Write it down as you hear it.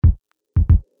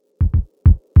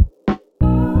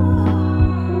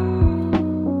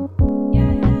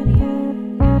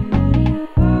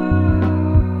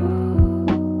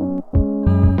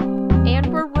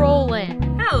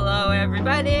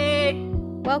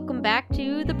welcome back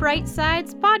to the Bright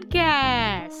Sides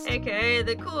Podcast. AKA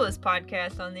the coolest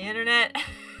podcast on the internet.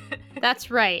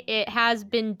 That's right. It has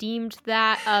been deemed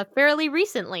that fairly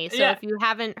recently. So Yeah. if you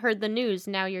haven't heard the news,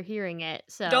 now you're hearing it.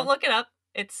 So Don't look it up.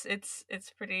 It's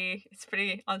pretty it's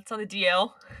on the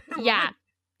DL. Yeah.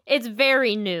 It's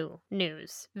very new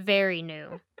news. Very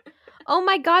new. Oh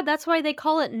my god, that's why they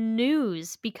call it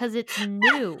news, because it's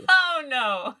new. Oh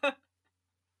no.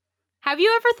 Have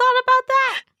you ever thought about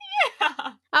that?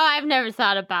 Yeah. Oh, I've never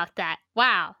thought about that.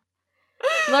 Wow.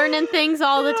 Learning things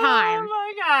all the time.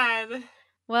 Oh my god.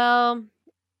 Well,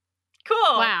 Cool.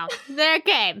 wow.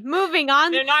 Okay, moving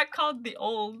on. They're not called the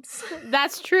olds.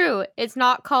 That's true. It's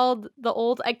not called the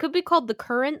old. It could be called the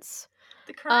currents.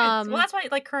 The current. Well, that's why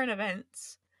like current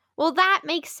events. Well, that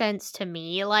makes sense to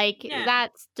me. Like, Yeah.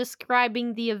 that's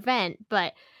describing the event,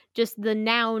 but just the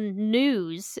noun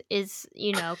news is,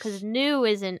 because new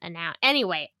isn't a noun.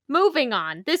 Anyway, moving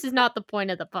on. This is not the point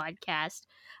of the podcast.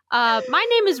 My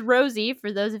name is Rosie,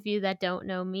 for those of you that don't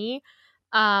know me.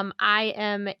 I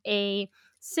am a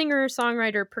singer,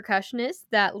 songwriter, percussionist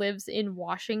that lives in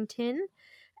Washington.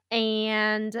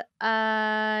 And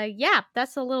yeah,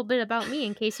 that's a little bit about me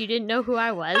in case you didn't know who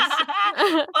I was.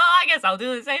 Well, I guess I'll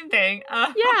do the same thing.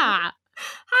 Yeah.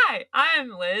 Hi,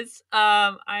 I'm Liz.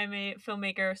 I'm a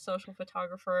filmmaker, social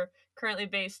photographer, currently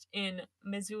based in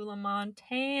Missoula,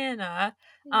 Montana.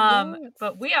 Yes.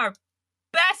 But we are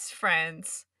best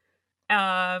friends.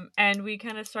 And we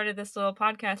kind of started this little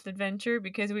podcast adventure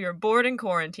because we were bored in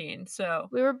quarantine. So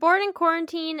We were bored in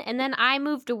quarantine, and then I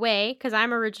moved away because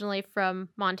I'm originally from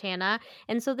Montana.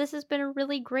 And so this has been a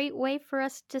really great way for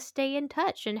us to stay in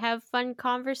touch and have fun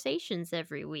conversations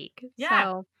every week. Yeah.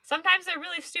 So, sometimes they're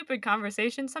really stupid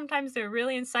conversations. Sometimes they're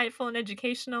really insightful and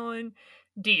educational and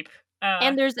deep.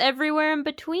 and there's everywhere in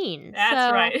between. That's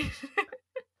So- right.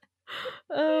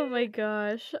 Oh my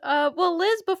gosh. Well,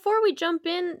 Liz, before we jump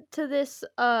into this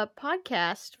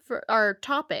podcast for our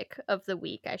topic of the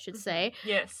week, I should say,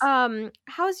 Yes.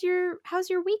 how's your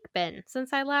week been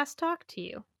since I last talked to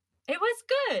you? It was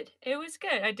good. It was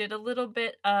good. I did a little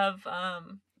bit of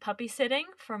puppy sitting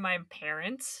for my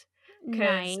parents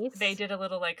because Nice. they did a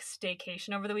little like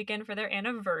staycation over the weekend for their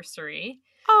anniversary.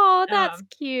 Oh, that's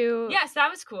cute. Yes, that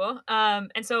was cool.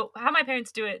 And so how my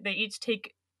parents do it,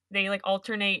 they like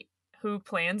alternate who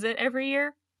plans it every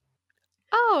year.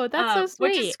 Oh, that's so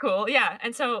sweet. Which is cool. Yeah.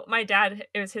 And so my dad,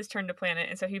 it was his turn to plan it,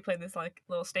 and so he planned this like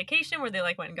little staycation where they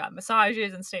like went and got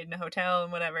massages and stayed in a hotel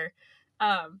and whatever.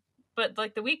 But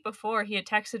like the week before, he had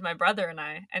texted my brother and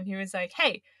I, and he was like,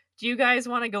 "Hey, do you guys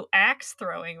want to go axe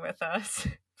throwing with us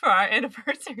for our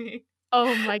anniversary?"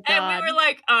 Oh my god. And we were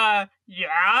like,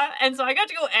 yeah. And so I got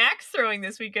to go axe throwing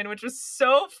this weekend, which was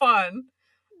so fun.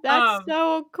 That's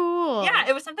so cool. Yeah,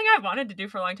 it was something I've wanted to do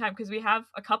for a long time because we have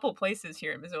a couple places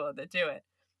here in Missoula that do it.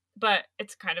 But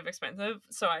it's kind of expensive,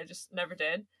 so I just never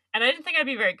did. And I didn't think I'd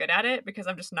be very good at it because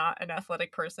I'm just not an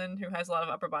athletic person who has a lot of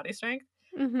upper body strength.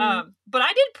 Mhm. But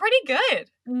I did pretty good.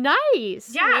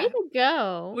 Nice. Yeah. Way to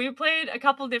go. We played a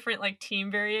couple different like team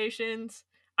variations.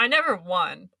 I never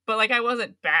won, but like I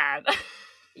wasn't bad.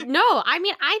 No, I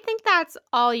mean, I think that's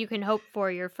all you can hope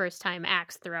for your first time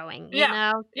axe throwing, you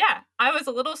know? Yeah, I was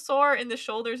a little sore in the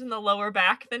shoulders and the lower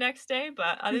back the next day,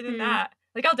 but other than Mhm. that,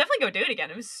 like I'll definitely go do it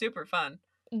again. It was super fun.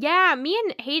 Yeah, me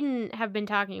and Hayden have been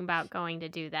talking about going to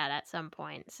do that at some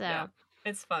point. So, Yeah,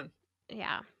 it's fun.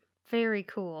 yeah. Very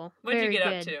cool. What'd Very you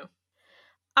get good. up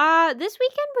to? This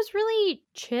weekend was really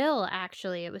chill,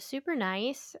 actually. It was super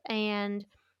nice, and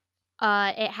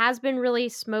it has been really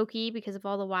smoky because of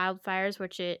all the wildfires,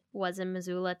 which it was in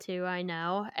Missoula too, I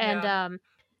know. And Yeah.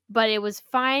 but it was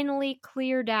finally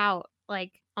cleared out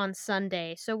like on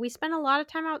Sunday. So we spent a lot of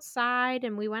time outside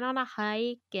and we went on a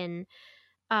hike, and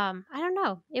I don't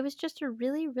know. It was just a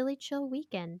really, really chill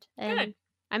weekend. And Good.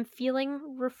 I'm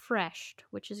feeling refreshed,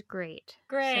 which is great.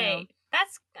 Great.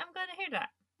 I'm glad to hear that.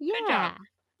 So, Good yeah. job.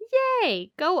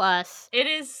 Yay, go us. It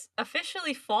is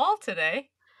officially fall today.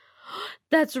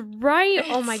 That's right.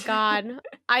 Oh my It's- god.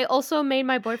 I also made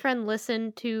my boyfriend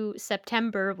listen to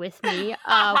September with me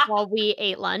while we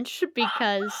ate lunch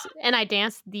and I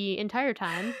danced the entire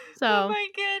time. Oh So, my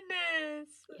goodness.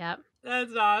 yeah,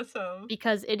 That's awesome.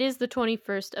 because it is the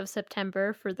 21st of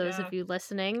September for those Yeah. of you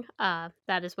listening.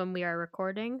 That is when we are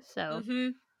recording. So, Hmm.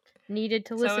 needed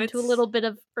to So listen to a it's- little bit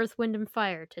of Earth, Wind and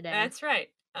Fire today. That's right.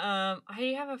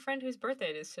 I have a friend whose birthday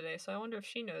it is today, so I wonder if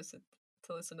she knows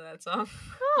to listen to that song.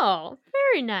 Oh,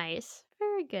 very nice.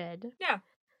 Very good.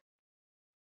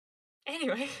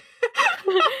 Anyway.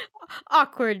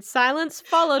 Awkward silence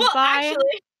followed Well, by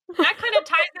actually, that kind of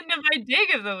ties into my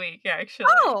dig of the week, actually.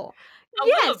 Oh, A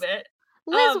yes. little bit.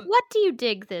 Liz, Um, what do you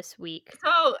dig this week?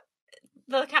 So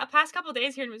the past couple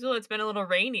days here in Missoula, it's been a little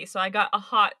rainy, so I got a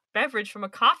hot beverage from a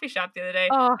coffee shop the other day,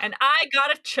 Oh, and I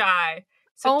got a chai.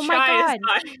 So oh my chai is God.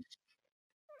 my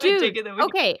dig Dude, of the week.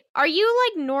 okay. Are you,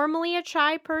 like, normally a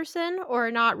chai person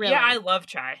or not really? Yeah, I love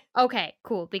chai. Okay,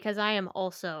 cool, because I am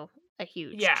also a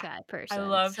huge Yeah, chai I person,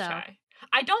 love so chai.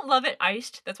 I don't love it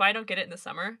iced. That's why I don't get it in the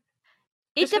summer.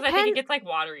 it Just because I think it depends gets, like,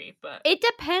 watery, but it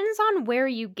depends on where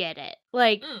you get it.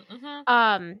 Like,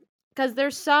 mhm. because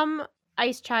there's some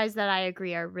iced chais that I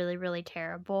agree are really, really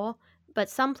terrible, but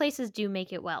some places do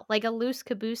make it well. Like a Loose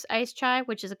Caboose iced chai,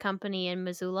 which is a company in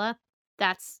Missoula,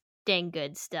 that's dang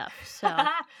good stuff. So,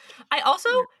 I also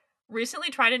yeah. recently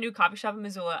tried a new coffee shop in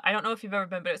Missoula. I don't know if you've ever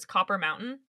been, but it's Copper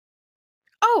Mountain.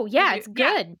 Oh, Have yeah, you it's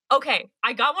Yeah. good. Okay,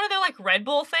 I got one of their, like, Red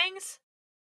Bull things.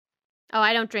 Oh,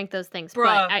 I don't drink those things, but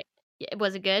Bruh,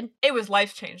 was it good? it was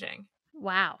life-changing.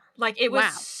 Wow. Like, it was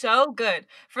Wow. so good.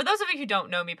 For those of you who don't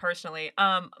know me personally,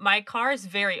 my car is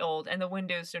very old and the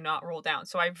windows do not roll down,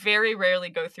 so I very rarely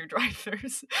go through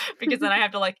drive-thrus because then I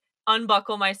have to, like,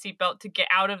 unbuckle my seatbelt to get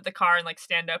out of the car and, like,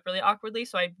 stand up really awkwardly,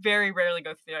 so I very rarely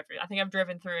go through the drive-thru. I think I've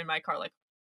driven through in my car, like,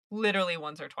 literally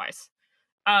once or twice.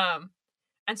 Um,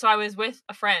 and so I was with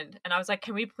a friend, and I was like,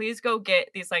 "Can we please go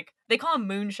get these," like they call them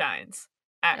moonshines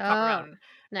at Copper Oh, Mountain.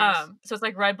 nice. So it's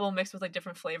like Red Bull mixed with, like,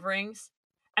 different flavorings.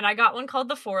 And I got one called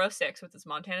the 406, which is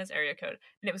Montana's area code,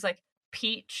 and it was, like,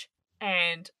 peach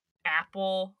and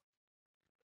apple,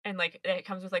 and, like, it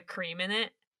comes with, like, cream in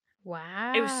it.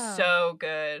 It was Wow. so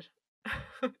good.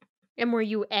 And were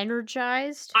you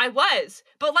energized? I was,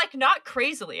 but, like, not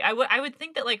crazily. I would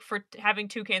think that, like, for having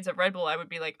 2 cans of Red Bull, I would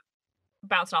be, like,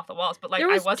 bouncing off the walls, but, like, There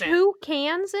I was wasn't. 2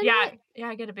 cans in Yeah, it? yeah,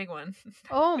 I get a big one.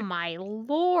 Oh my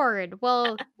lord.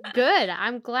 Well, good.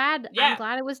 I'm Yeah.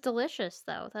 glad it was delicious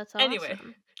though. That's Anyway,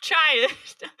 awesome. chai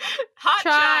hot Chai.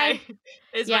 chai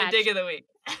is my Yeah, dig of the week.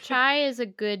 chai is a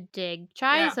good dig.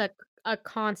 Chai Yeah, is a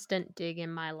constant dig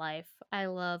in my life. I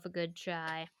love a good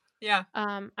chai. yeah.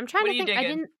 I'm trying What to are you think.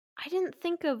 digging? I didn't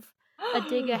think of a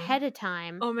dig ahead of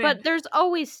time, Oh, man. but there's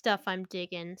always stuff I'm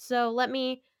digging. So let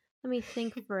me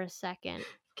think for a second.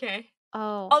 Okay.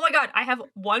 Oh. Oh my god, I have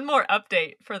one more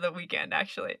update for the weekend,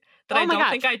 actually, that Oh I my don't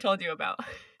think gosh. I told you about.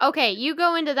 Okay, you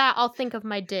go into that. I'll think of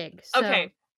my dig. So,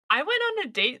 Okay, I went on a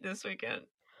date this weekend.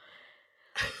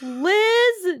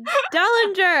 Liz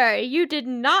Dellinger, you did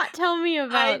not tell me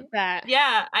about that.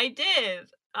 Yeah, I did.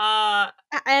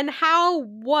 And how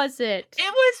was it?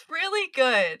 It was really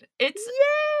good.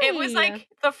 It was, Yay! like,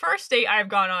 the first date I've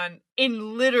gone on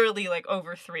in literally, like,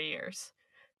 over 3 years,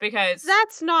 because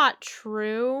That's not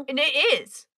true. and it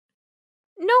is.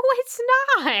 No, it's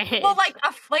Well,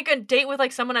 not. like a date with,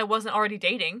 like, someone I wasn't already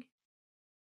dating.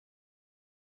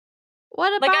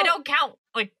 What Like, I about don't count,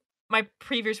 like, my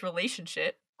previous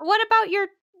relationship. your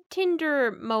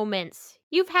Tinder moments?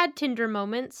 You've had Tinder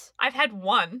moments. I've had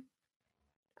one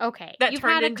Okay, that you've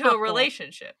turned had a into a couple.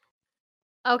 relationship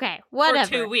Okay, for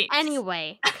 2 whatever. weeks.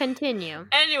 Anyway, continue.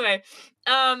 Anyway,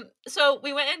 so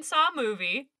we went and saw a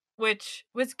movie, which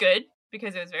was good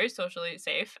because it was very socially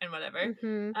safe and whatever.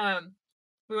 Mhm.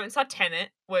 We went and saw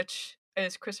Tenet, which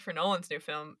is Christopher Nolan's new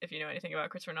film, if you know anything about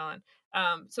Christopher Nolan.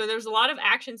 So there's a lot of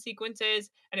action sequences,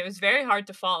 and it was very hard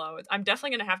to follow. I'm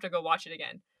definitely gonna have to go watch it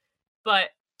again.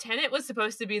 But Tenet was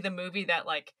supposed to be the movie that,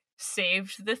 like,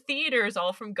 saved the theaters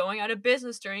all from going out of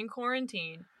business during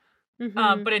quarantine.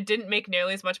 Mhm. But it didn't make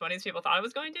nearly as much money as people thought it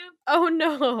was going to. Oh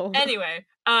no. Anyway,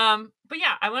 but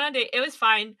yeah, I went on a date. It was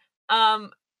fine.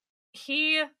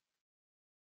 He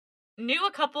knew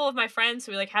a couple of my friends,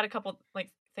 so we, like, had a couple,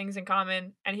 like, things in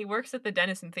common, and he works at the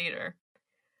Denison Theater.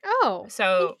 Oh,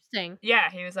 So, interesting. yeah,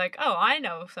 he was like, "Oh, I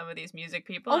know some of these music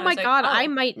people." Oh And I my was like, god, I "Oh."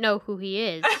 might know who he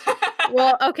is.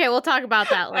 Well, okay, we'll talk about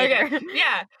that later. Okay,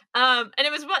 yeah. And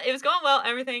it was going well,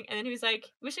 everything. And then he was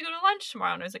like, "We should go to lunch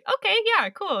tomorrow." And I was like, "Okay, yeah,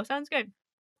 cool, sounds good."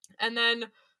 And then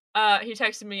he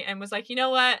texted me and was like, "You know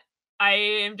what? I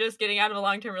am just getting out of a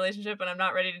long-term relationship and I'm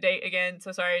not ready to date again.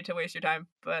 So sorry to waste your time,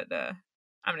 but I'm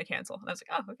gonna cancel." And I was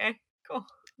like, "Oh, okay, cool."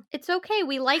 It's okay.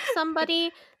 We like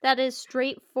somebody that is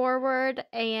straightforward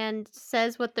and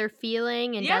says what they're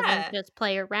feeling and doesn't Yeah, just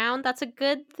play around. That's a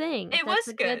good thing. it That's was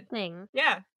a good good. thing.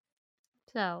 Yeah,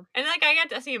 So, and like I got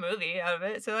to see a movie out of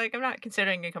it, so like I'm not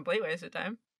considering a complete waste of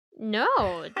time.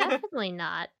 no, definitely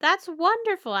not. That's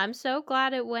wonderful. I'm so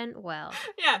glad it went well.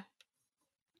 Yeah,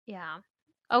 Yeah.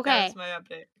 that's Okay. my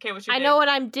update. Okay, what's your I know dig? what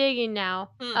I'm digging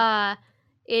now. Hmm.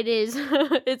 It is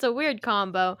it's a weird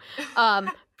combo.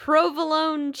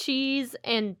 Provolone cheese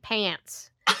and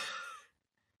pants.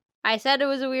 I said it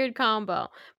was a weird combo.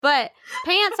 But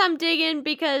pants I'm digging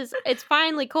because it's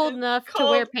finally cold It's enough to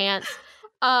wear cold. pants.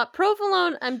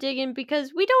 Provolone I'm digging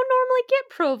because we don't normally get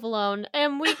provolone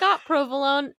and we got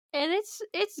provolone and it's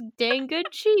dang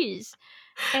good cheese.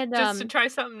 And Just to try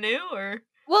something new, or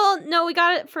well, no, we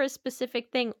got it for a specific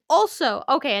thing. Also,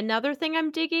 okay, another thing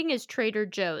I'm digging is Trader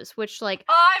Joe's, which like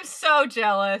oh, I'm so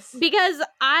jealous. because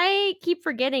I keep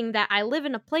forgetting that I live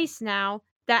in a place now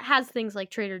that has things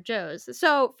like Trader Joe's.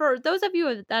 So, for those of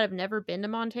you that have never been to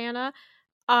Montana,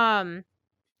 um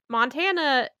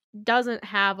Montana doesn't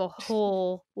have a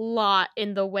whole lot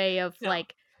in the way of No.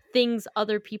 like things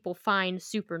other people find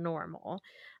super normal.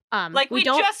 Like, We we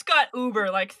don't just got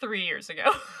Uber like 3 years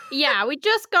ago. Yeah, we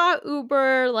just got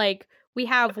Uber, like we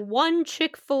have one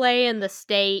Chick-fil-A in the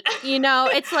state. You know,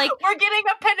 it's like We're getting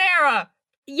a Panera.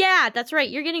 yeah, that's right.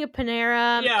 You're getting a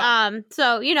Panera. Yeah,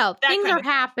 So, you know, that things kind are of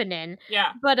stuff. happening.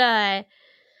 Yeah.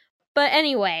 But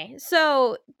anyway,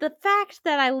 so the fact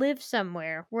that I live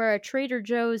somewhere where a Trader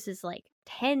Joe's is like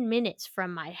 10 minutes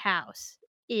from my house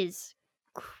is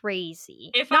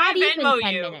crazy. If I Not even Venmo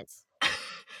 10 you, minutes.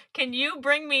 can you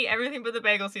bring me everything but the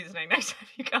bagel seasoning next time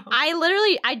you come?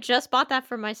 I just bought that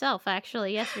for myself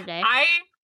actually yesterday.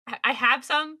 I have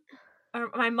some.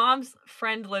 My mom's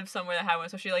friend lives somewhere that had one,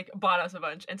 so she like bought us a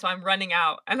bunch, and so I'm running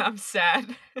out, and I'm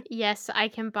sad. Yes, I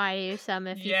can buy you some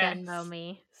if you Venmo Yes.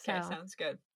 me. Okay, So, sounds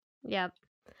good. yep.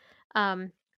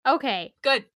 Okay.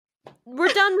 Good.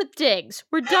 We're done with digs.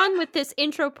 We're done with this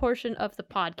intro portion of the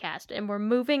podcast, and we're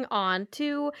moving on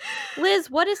to Liz.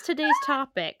 What is today's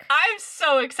topic? I'm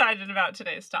so excited about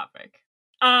today's topic.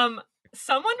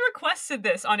 Someone requested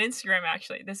this on Instagram,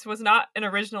 actually. This was not an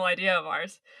original idea of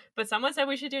ours, but someone said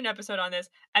we should do an episode on this,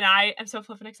 and I am so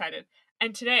flippin' excited.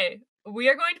 And today, we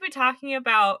are going to be talking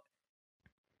about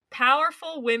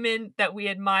powerful women that we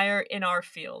admire in our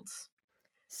fields.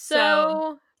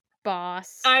 So,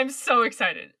 boss. I'm so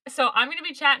excited. So I'm going to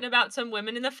be chatting about some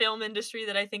women in the film industry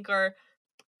that I think are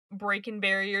breaking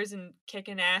barriers and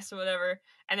kicking ass or whatever.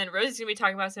 And then Rosie's going to be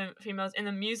talking about some females in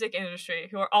the music industry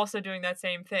who are also doing that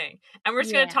same thing. And we're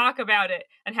just going to talk about it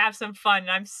and have some fun.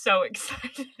 And I'm so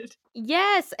excited.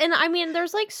 Yes. And I mean,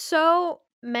 there's like so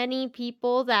many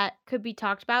people that could be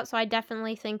talked about. So I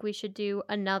definitely think we should do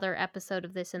another episode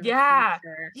of this in the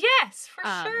future. Yes, for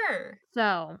sure.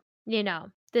 So, you know,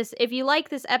 this if you like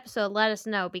this episode, let us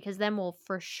know because then we'll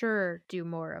for sure do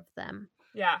more of them.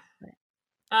 Yeah.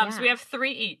 Yeah. So we have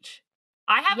 3 each.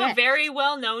 I have a very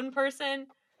well-known person,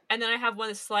 and then I have one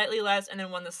that's slightly less, and then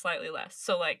one that's slightly less.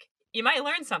 So, like, you might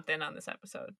learn something on this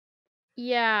episode.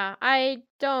 Yeah, I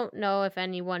don't know if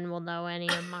anyone will know any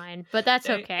of mine, but that's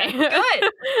okay.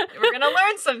 Good. We're gonna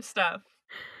learn some stuff.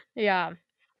 Yeah.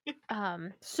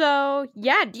 So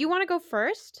yeah, do you want to go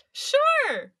first?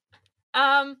 Sure.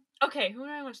 Okay, who do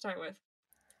I want to start with?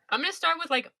 I'm gonna start with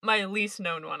like my least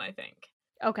known one, I think.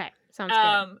 Okay, sounds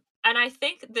good. And I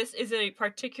think this is a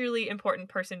particularly important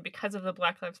person because of the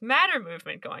Black Lives Matter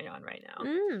movement going on right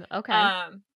now.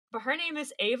 Okay. But her name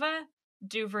is Ava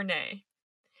DuVernay.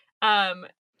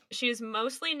 She is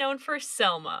mostly known for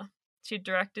Selma. She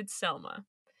directed Selma.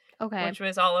 Okay. Which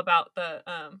was all about the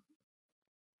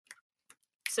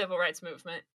civil rights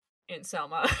movement in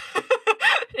Selma.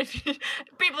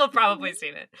 People have probably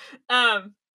seen it.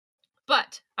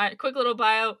 But quick little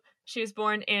bio. She was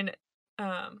born in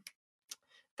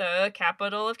the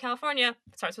capital of California.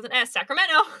 It starts with an S,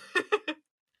 Sacramento.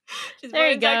 She's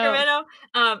born in Sacramento.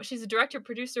 She's a director,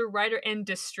 producer, writer, and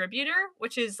distributor,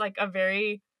 which is like a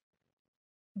very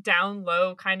down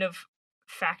low kind of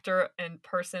factor and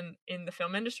person in the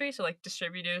film industry. So like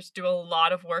distributors do a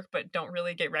lot of work but don't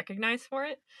really get recognized for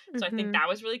it. So I think that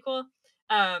was really cool.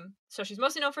 So she's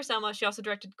mostly known for Selma. She also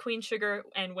directed Queen Sugar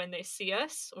and When They See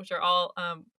Us, which are all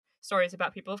stories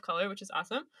about people of color, which is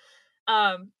awesome.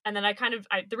 And then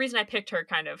the reason I picked her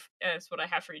kind of as what I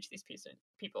have for each of these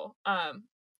people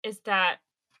is that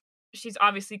she's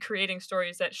obviously creating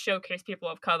stories that showcase people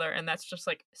of color, and that's just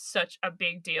like such a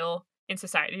big deal in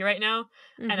society right now.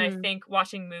 And I think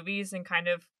watching movies and kind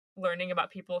of learning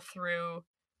about people through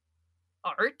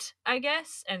art, I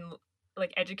guess, and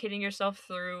like educating yourself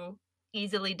through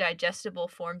easily digestible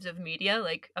forms of media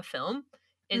like a film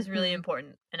is really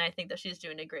important, and I think that she's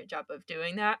doing a great job of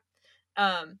doing that.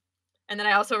 And then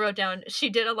I also wrote down she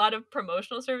did a lot of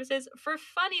promotional services for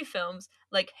funny films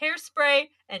like Hairspray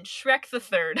and Shrek the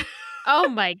Third. Oh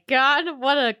my god,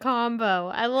 what a combo.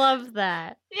 I love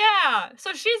that. Yeah,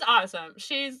 so she's awesome.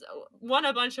 She's won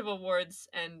a bunch of awards,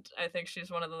 and I think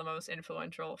she's one of the most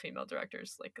influential female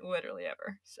directors, like, literally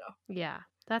ever, so. Yeah,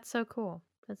 that's so cool.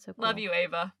 That's so cool. Love you,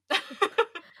 Ava.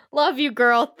 Love you,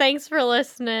 girl. Thanks for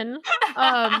listening.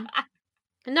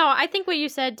 No, I think what you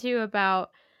said, too, about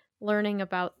learning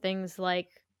about things like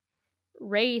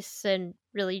race and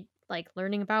really, like,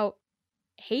 learning about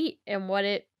hate and what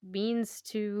it means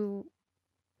to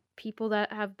people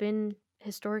that have been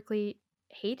historically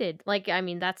hated. Like, I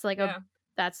mean, that's like Yeah.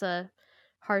 that's a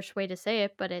harsh way to say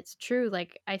it, but it's true.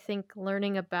 Like, I think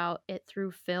learning about it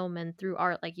through film and through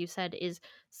art, like you said, is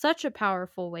such a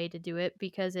powerful way to do it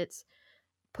because it's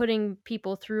putting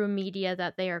people through a media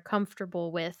that they are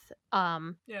comfortable with,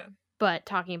 Yeah. but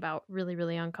talking about really,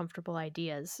 really uncomfortable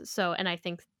ideas. So, and I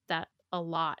think that a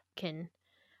lot can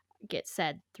get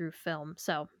said through film.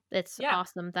 So it's Yeah.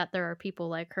 awesome that there are people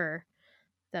like her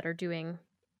that are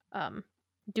um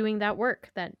doing that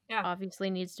work that Yeah. obviously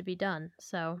needs to be done.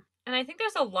 So And I think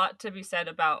there's a lot to be said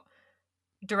about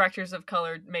directors of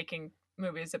color making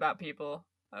movies about people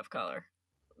of color.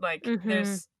 Like mhm.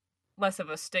 there's less of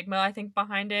a stigma I think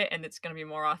behind it, and it's going to be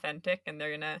more authentic, and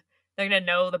they're going to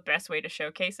know the best way to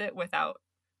showcase it without,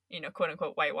 quote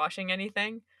unquote whitewashing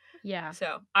anything. Yeah.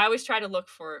 So, I always try to look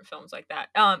for films like that.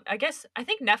 I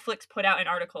think Netflix put out an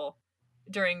article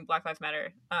during Black Lives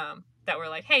Matter that were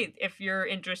like, "Hey, if you're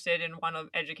interested and want to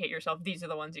educate yourself, these are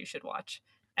the ones you should watch."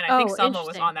 And I think Oh, Selma was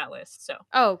interesting. on that list. So,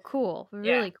 Oh, cool.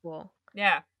 yeah. Really cool.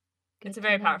 Yeah. It's a Good to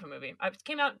very know. powerful movie. It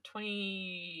came out in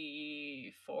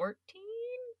 2014?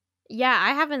 Yeah,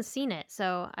 I haven't seen it,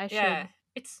 so I Yeah. should.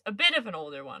 It's a bit of an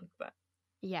older one, but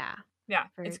Yeah. yeah,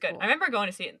 it's Very good. I cool. remember going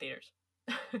to see it in theaters.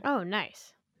 Oh,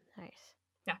 nice. Nice.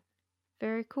 Yeah.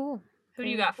 Very cool. Who do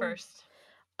you Very got cool. first?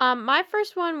 My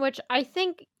first one, which I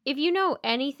think if you know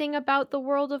anything about the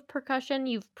world of percussion,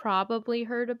 you've probably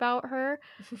heard about her.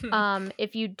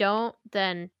 If you don't,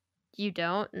 then you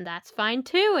don't, and that's fine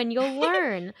too, and you'll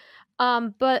learn.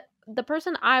 But the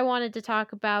person I wanted to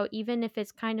talk about, even if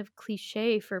it's kind of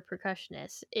cliche for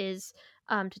percussionists, is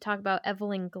to talk about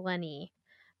Evelyn Glennie.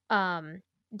 Um,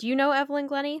 do you know Evelyn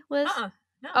Glennie, Liz? Uh-uh.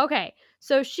 No. Okay,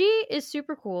 so she is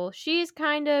super cool. She's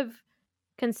kind of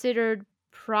considered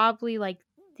probably like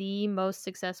the most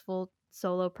successful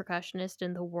solo percussionist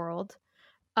in the world.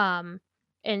 Um,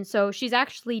 and so she's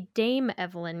actually Dame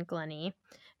Evelyn Glennie,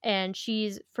 and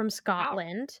she's from Wow.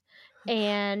 Scotland.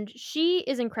 And she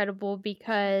is incredible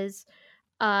because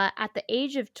at the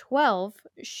age of 12,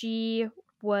 she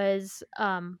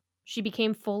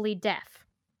became fully deaf,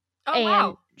 Oh, and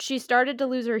wow. she started to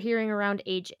lose her hearing around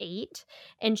age 8,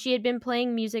 and she had been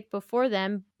playing music before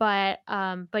then, but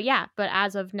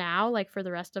as of now, like for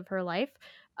the rest of her life,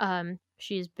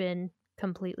 she's been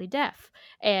completely deaf,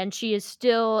 and she is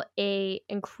still a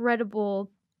incredible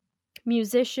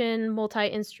musician,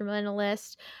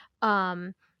 multi-instrumentalist.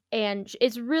 Um, and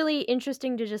it's really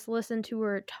interesting to just listen to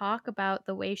her talk about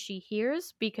the way she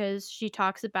hears, because she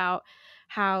talks about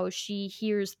how she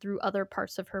hears through other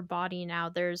parts of her body now.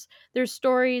 There's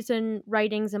stories and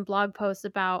writings and blog posts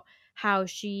about how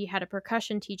she had a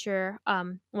percussion teacher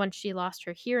once she lost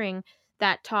her hearing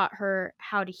that taught her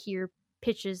how to hear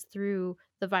pitches through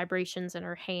the vibrations in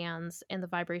her hands and the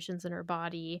vibrations in her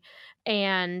body.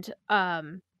 And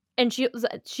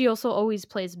she also always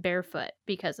plays barefoot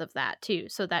because of that too,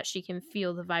 so that she can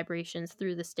feel the vibrations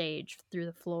through the stage, through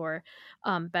the floor,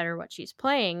 better what she's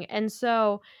playing. And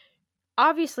so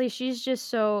obviously she's just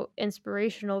so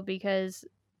inspirational, because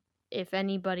if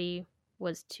anybody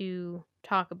was to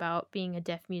talk about being a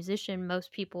deaf musician,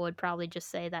 most people would probably just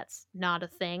say that's not a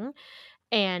thing.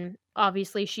 And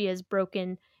obviously she has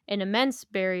broken an immense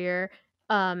barrier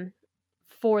um,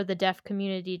 for the deaf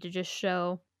community to just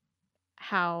show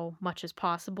how much is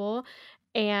possible.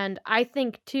 And I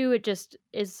think too, it just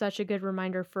is such a good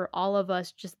reminder for all of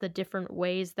us, just the different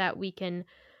ways that we can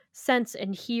sense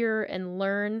and hear and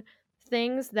learn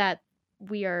things, that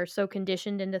we are so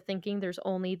conditioned into thinking there's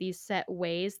only these set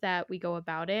ways that we go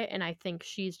about it. And I think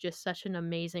she's just such an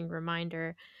amazing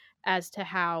reminder as to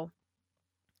how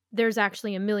there's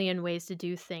actually a million ways to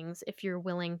do things if you're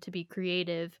willing to be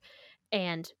creative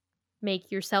and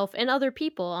make yourself and other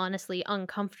people honestly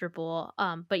uncomfortable,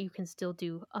 but you can still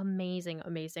do amazing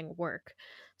work.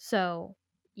 So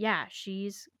yeah,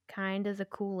 she's kind of the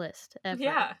coolest ever.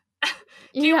 Yeah.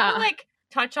 Do you want to Yeah.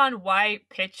 touch on why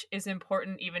pitch is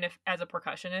important even if as a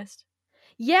percussionist?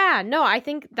 Yeah, no, I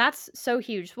think that's so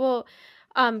huge. Well,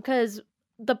 because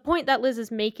the point that Liz is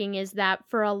making is that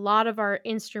for a lot of our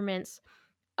instruments,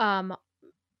 um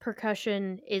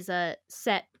percussion is a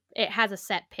set it has a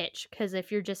set pitch, because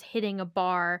if you're just hitting a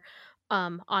bar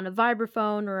on a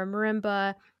vibraphone or a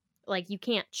marimba, like you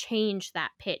can't change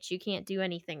that pitch, you can't do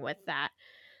anything with that.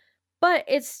 But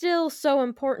it's still so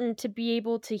important to be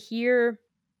able to hear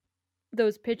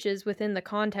those pitches within the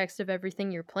context of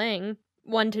everything you're playing.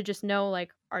 One, to just know,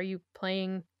 like, are you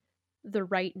playing the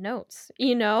right notes,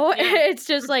 you know? Yeah. It's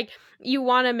just like you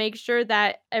want to make sure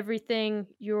that everything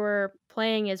you're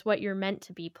playing is what you're meant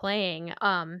to be playing,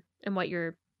 and what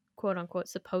you're quote unquote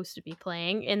supposed to be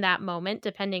playing in that moment,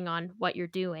 depending on what you're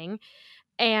doing.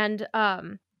 And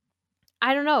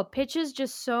I don't know, pitch is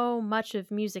just so much of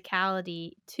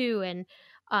musicality too, and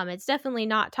it's definitely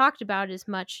not talked about as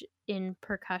much in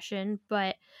percussion,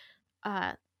 but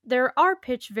uh, there are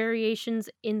pitch variations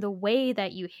in the way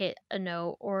that you hit a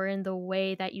note or in the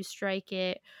way that you strike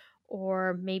it,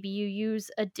 or maybe you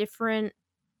use a different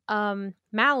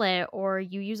mallet or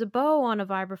you use a bow on a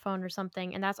vibraphone or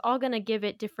something, and that's all going to give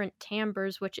it different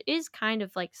timbres, which is kind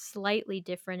of like slightly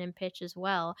different in pitch as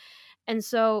well. And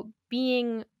so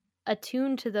being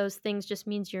attuned to those things just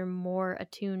means you're more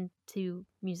attuned to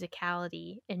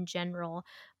musicality in general.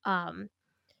 um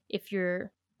if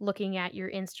you're looking at your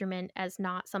instrument as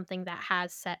not something that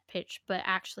has set pitch, but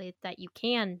actually that you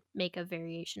can make a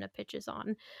variation of pitches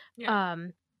on. Yeah.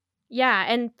 um yeah,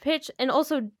 and pitch, and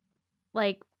also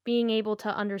like being able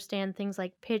to understand things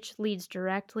like pitch leads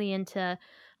directly into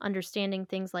understanding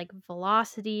things like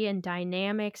velocity and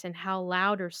dynamics and how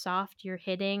loud or soft you're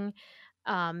hitting,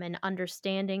 and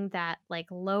understanding that like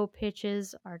low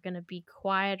pitches are going to be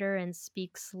quieter and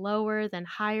speak slower than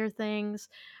higher things.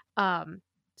 um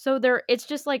so there, it's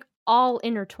just like all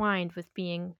intertwined with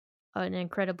being an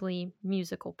incredibly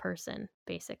musical person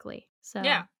basically.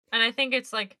 Yeah. So And I think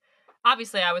it's like,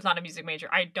 obviously, I was not a music major.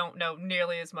 I don't know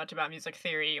nearly as much about music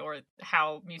theory or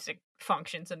how music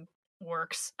functions and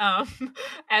works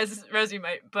as Rosie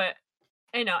might. But,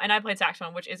 and I played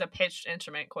saxophone, which is a pitched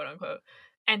instrument, quote unquote.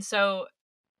 And so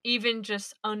even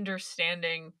just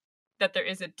understanding that there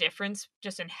is a difference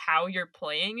just in how you're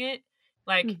playing it,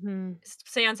 like, mhm.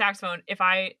 say on saxophone, if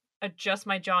I adjust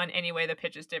my jaw in any way, the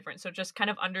pitch is different. So just kind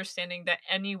of understanding that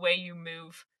any way you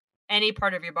move any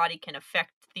part of your body can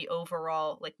affect the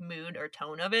overall like mood or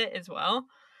tone of it as well, which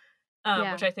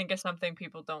Yeah. I think is something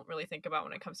people don't really think about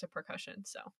when it comes to percussion.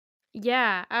 So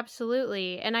Yeah,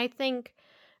 absolutely. And I think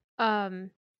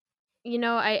um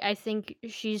I think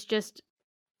she's just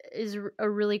a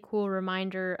really cool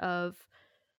reminder of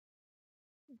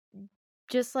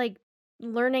just like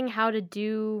learning how to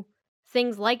do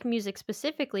things like music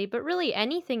specifically, but really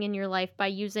anything in your life by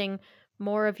using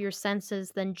more of your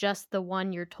senses than just the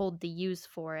one you're told to use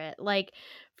for it. Like,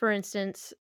 for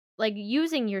instance, like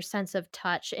using your sense of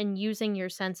touch and using your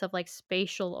sense of like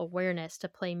spatial awareness to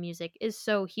play music is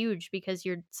so huge because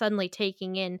you're suddenly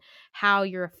taking in how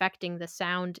you're affecting the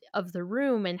sound of the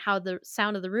room and how the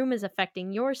sound of the room is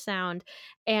affecting your sound.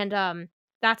 And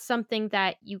that's something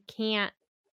that you can't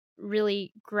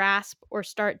really grasp or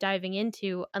start diving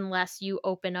into unless you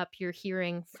open up your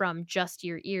hearing from just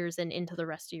your ears and into the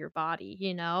rest of your body,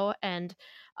 you know? And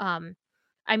um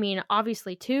I mean,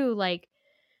 obviously too, like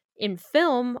in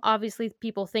film, obviously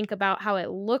people think about how it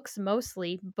looks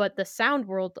mostly, but the sound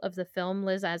world of the film,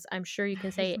 Liz, as I'm sure you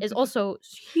can say, is also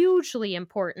hugely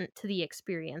important to the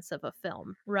experience of a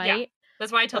film, yeah, right?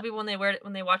 that's why I tell But people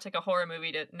when they watch like a horror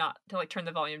movie to not to like turn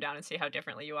the volume down and see how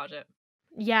differently you watch it.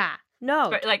 yeah, no,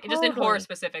 Like just in horror totally.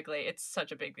 specifically, it's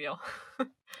such a big deal.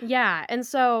 Yeah, and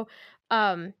so,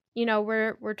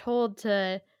 we're told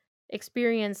to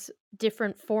experience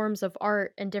different forms of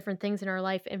art and different things in our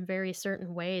life in very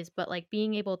certain ways, but like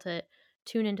being able to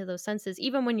tune into those senses,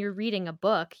 even when you're reading a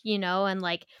book, and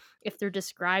like if they're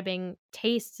describing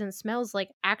tastes and smells, like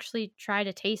actually try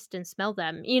to taste and smell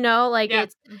them, like Yeah.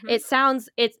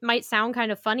 it might sound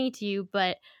kind of funny to you,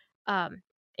 but um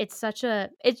it's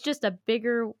just a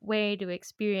bigger way to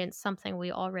experience something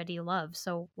we already love.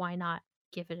 So why not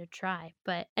give it a try?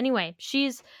 But anyway,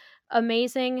 she's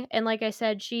amazing, and like I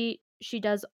said, she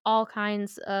does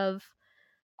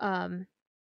um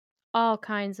all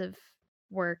kinds of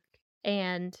work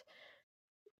and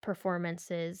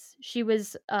performances. She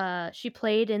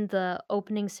played in the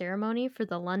opening ceremony for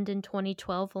the London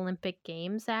 2012 Olympic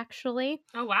Games actually.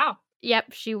 Oh wow,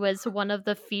 Yep, she was one of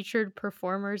the featured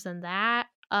performers in that.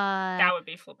 that would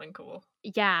be flipping cool.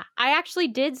 Yeah, I actually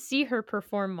did see her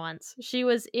perform once. She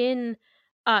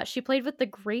played with the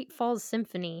Great Falls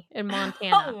Symphony in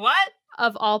Montana, What?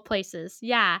 of all places.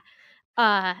 Yeah.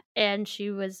 And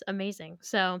she was amazing.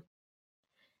 So,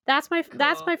 that's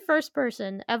Cool. my first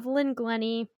person, Evelyn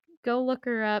Glennie. Go look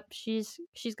her up. She's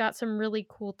got some really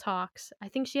cool talks. I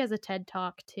think she has a TED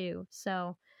Talk too.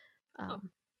 So, Oh, um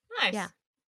yeah. nice.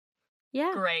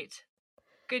 Yeah. Great.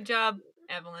 Good job,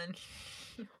 Evelyn.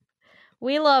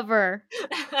 We love her.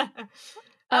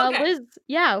 Okay. Liz,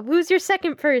 yeah, who's your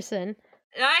second person?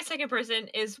 My second person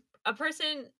is a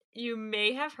person you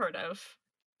may have heard of,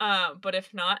 but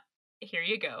if not, here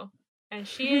you go. And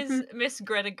she is Miss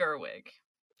Greta Gerwig.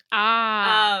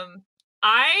 Ah. Um,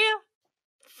 I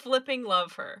flipping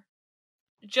love her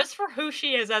just for who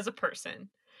she is as a person.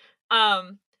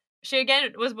 Um, she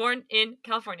again was born in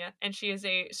California, and she is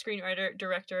a screenwriter,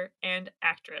 director, and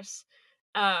actress.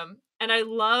 And I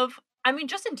love, I mean,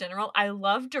 just in general, I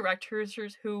love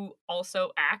directors who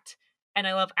also act, and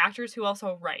I love actors who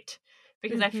also write,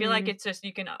 because I feel like Mhm. it's just,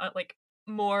 you can, like,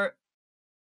 more,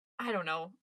 I don't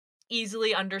know,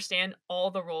 easily understand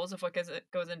all the roles of what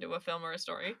goes into a film or a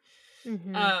story.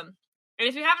 Mhm. Um, and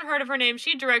if you haven't heard of her name,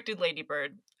 she directed Lady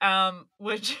Bird,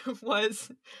 which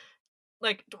was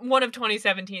like one of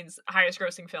 2017's highest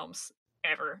grossing films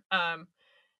ever. And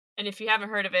if you haven't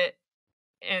heard of it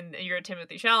and you're a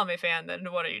Timothy Chalamet fan,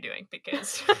 then what are you doing?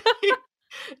 Because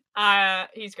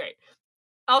he's great.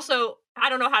 Also, I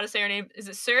don't know how to say her name. Is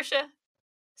it Saoirse?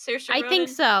 Saoirse I think Ronan?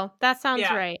 so. That sounds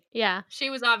Yeah. right. Yeah. She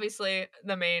was obviously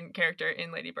the main character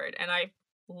in Lady Bird, and I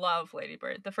love Lady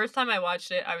Bird. The first time I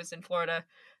watched it, I was in Florida,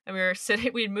 and we were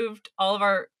sitting. We'd moved all of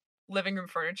our living room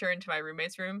furniture into my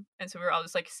roommate's room, and so we were all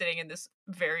just like sitting in this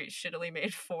very shittily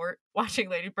made fort watching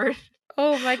Lady Bird.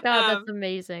 Oh my god, that's um,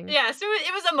 amazing. yeah, so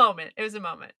it was a moment. It was a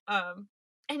moment.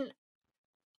 And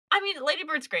I mean, Lady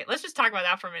Bird's great. Let's just talk about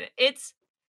that for a minute. It's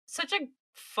such a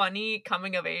funny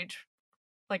coming of age,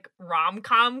 like,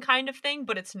 rom-com kind of thing,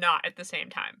 but it's not at the same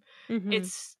time. Mhm.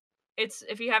 It's it's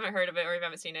if you haven't heard of it or you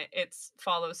haven't seen it, it's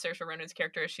follows Saoirse Ronan's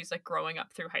character as she's, like, growing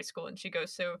up through high school, and she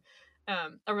goes to,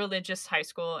 a religious high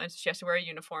school, and she has to wear a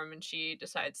uniform, and she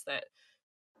decides that,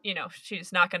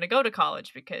 she's not going to go to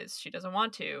college because she doesn't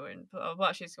want to, and blah, blah,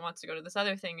 blah. She wants to go to this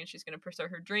other thing, and she's going to pursue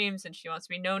her dreams, and she wants to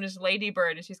be known as Lady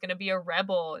Bird, and she's going to be a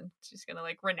rebel, and she's going to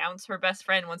like renounce her best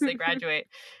friend once they graduate.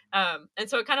 And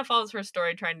so it kind of follows her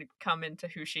story trying to come into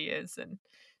who she is, and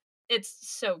it's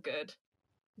so good.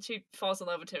 She falls in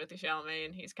love with Timothy Chalamet,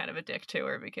 and he's kind of a dick to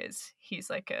her because he's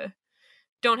like a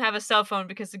don't have a cell phone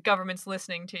because the government's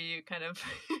listening to you kind of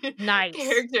Nice.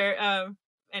 character.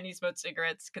 And he smokes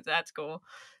cigarettes because that's cool.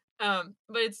 But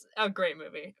it's a great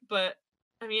movie. But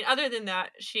I mean, other than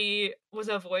that, she was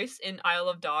a voice in Isle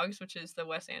of Dogs, which is the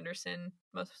most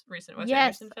recent Wes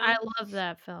Yes, Anderson I film. love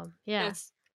that film. Yeah.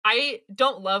 It's I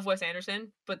don't love Wes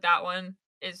Anderson, but that one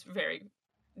is very,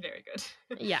 very good.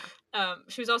 Yeah.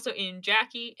 She was also in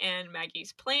Jackie and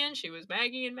Maggie's Plan. She was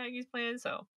Maggie in Maggie's Plan,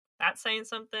 so that's saying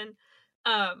something.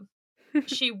 Um,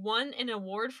 she won an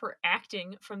award for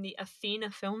acting from the Athena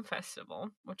Film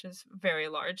Festival, which is very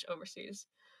large overseas.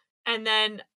 And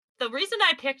then the reason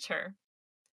I picked her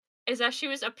is that she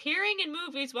was appearing in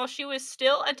movies while she was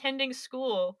still attending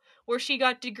school where she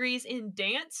got degrees in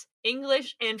dance,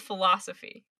 English, and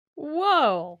philosophy.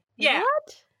 Whoa. Yeah.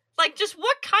 What? Like, just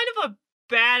what kind of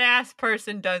a badass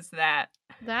person does that?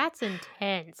 That's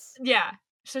intense. Yeah.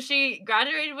 So she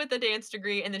graduated with a dance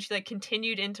degree, and then she like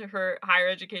continued into her higher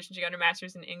education. She got her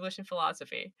master's in English and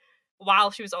philosophy while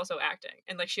she was also acting,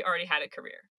 and like she already had a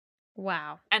career.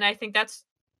 Wow. And I think that's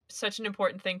such an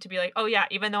important thing to be like, "Oh, yeah,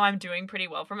 even though I'm doing pretty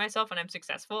well for myself and I'm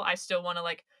successful, I still wanna,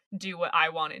 like, do what I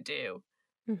wanna do."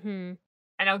 Mhm.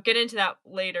 And I'll get into that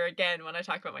later again when I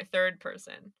talk about my third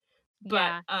person.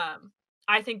 But, Yeah.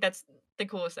 I think that's the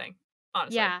coolest thing,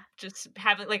 honestly. Yeah. Just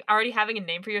having like, already having a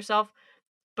name for yourself,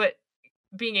 but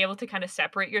being able to kinda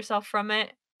separate yourself from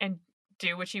it and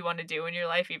do what you wanna do in your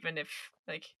life, even if,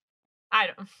 like, I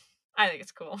don't I think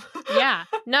it's cool. Yeah.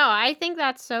 No, I think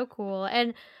that's so cool.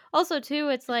 And also too,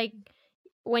 it's like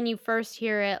when you first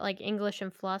hear it, like English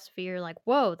and philosophy, you're like,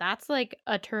 whoa, that's like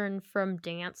a turn from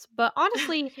dance. But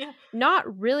honestly, Yeah.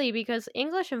 not really, because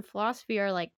English and philosophy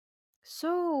are like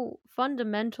so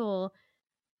fundamental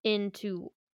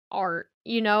into art,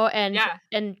 Yeah.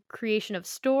 and creation of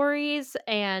stories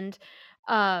and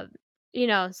uh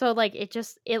so like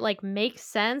it like makes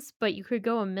sense, but you could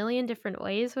go a million different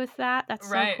ways with that. That's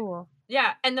so Right. cool.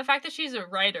 Yeah, and the fact that she's a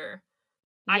writer,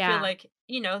 I feel Yeah. like,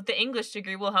 the English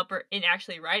degree will help her in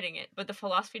actually writing it, but the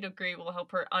philosophy degree will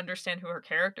help her understand who her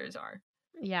characters are.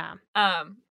 Yeah.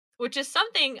 Um, which is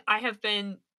something I have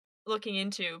been looking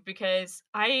into because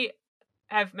I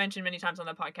have mentioned many times on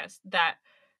the podcast that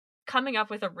coming up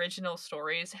with original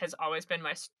stories has always been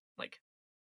my like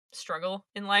struggle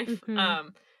in life.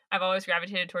 Mhm. I've always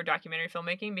gravitated toward documentary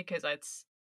filmmaking because it's,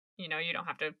 you don't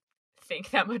have to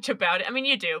think that much about it. I mean,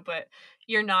 you do, but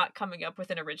you're not coming up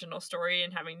with an original story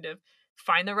and having to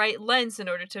find the right lens in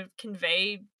order to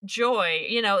convey joy,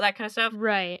 that kind of stuff.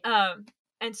 Right. Um,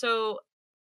 and so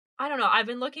I don't know. I've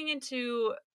been looking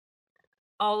into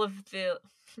all of the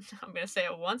I'm gonna say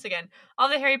it once again, all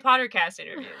the Harry Potter cast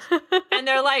interviews. And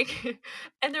they're like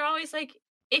and they're always like,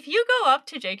 if you go up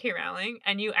to J.K. Rowling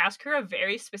and you ask her a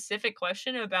very specific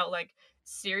question about like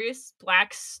Sirius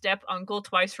Black's step uncle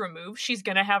twice removed, she's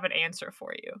gonna have an answer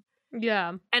for you.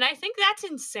 Yeah. And I think that's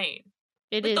insane.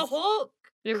 It Like the is. whole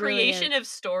It really is. creation of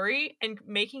story and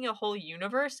making a whole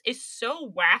universe is so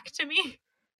whack to me.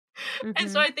 And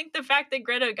so Mhm. I think the fact that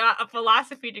Greta got a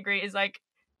philosophy degree is like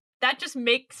that just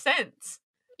makes sense.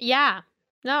 Yeah.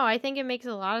 No, I think it makes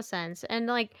a lot of sense. And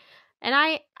like and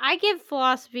I give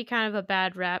philosophy kind of a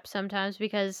bad rap sometimes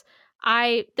because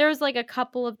there's like a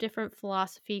couple of different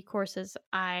philosophy courses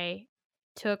I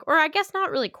took, or I guess not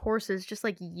really courses, just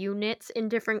like units in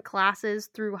different classes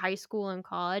through high school and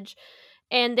college.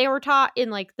 And they were taught in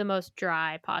like the most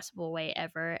dry possible way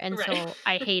ever. And Right. so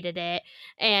I hated it.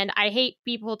 And I hate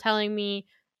people telling me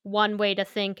one way to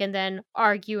think and then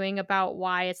arguing about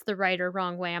why it's the right or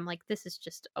wrong way. I'm like, this is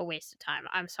just a waste of time.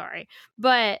 I'm sorry.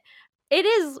 But it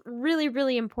is really,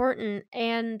 really important.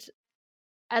 And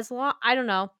as long, I don't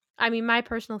know. I mean, my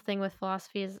personal thing with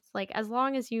philosophy is like, as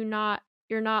long as you're not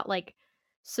like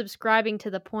subscribing to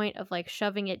the point of like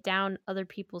shoving it down other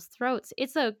people's throats,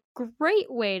 it's a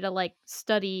great way to like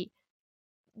study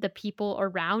the people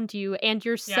around you and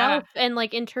Yeah. yourself and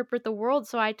like interpret the world.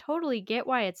 So I totally get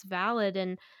why it's valid.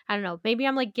 And I don't know, maybe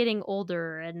I'm like getting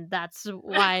older and that's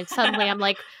why suddenly I'm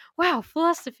like, wow,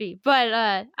 philosophy.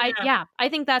 But Yeah. I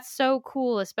think that's so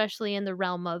cool, especially in the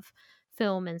realm of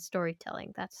film and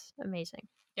storytelling. That's amazing.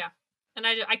 Yeah. And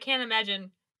I can't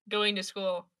imagine going to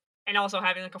school and also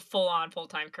having like a full on full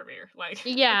time career. Like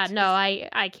Yeah, it no, just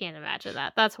I can't imagine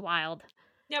that. That's wild.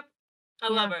 yep. I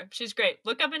love Yeah, her. She's great.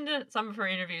 Look up into some of her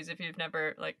interviews if you've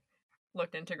never like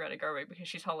looked into Greta Gerwig because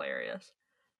she's hilarious.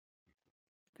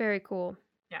 very cool.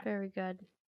 Yeah. Very good.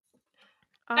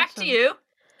 Back to Awesome. you.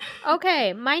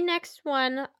 Okay, my next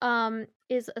one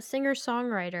is a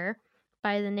singer-songwriter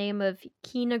by the name of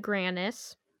Kina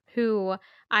Grannis, who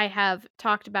I have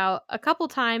talked about a couple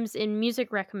times in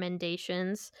music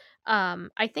recommendations.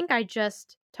 I think I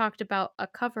just talked about a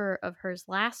cover of hers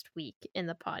last week in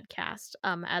the podcast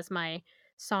as my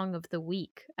song of the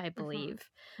week, I Mhm. believe.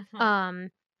 Mhm.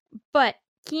 Um but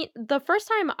the first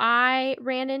time I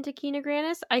ran into Kina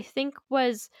Grannis, I think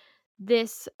was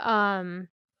this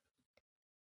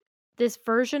this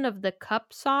version of the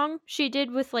Cup song she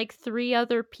did with, like, 3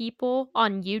 other people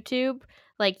on YouTube,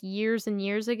 like, years and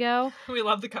years ago. We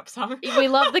love the cup song. We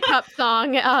love the Cup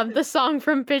song, the song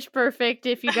from Pitch Perfect,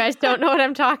 if you guys don't know what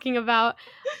I'm talking about.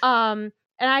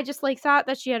 And I just, like, thought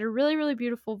that she had a really, really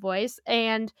beautiful voice,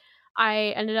 and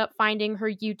I ended up finding her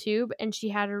YouTube, and she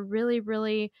had a really,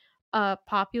 really,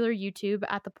 popular YouTube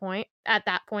at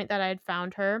that point that I had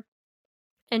found her,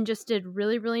 and just did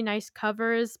really, really nice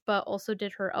covers, but also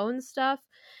did her own stuff.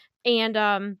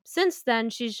 And since then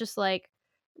she's just like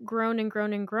grown and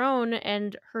grown and grown,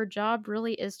 and her job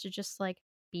really is to just like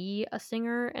be a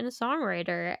singer and a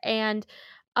songwriter. And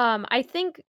I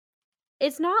think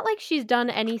it's not like she's done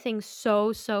anything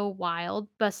so wild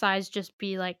besides just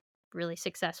be like really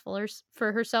successful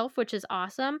for herself, which is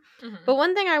awesome. Mhm. But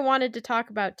one thing I wanted to talk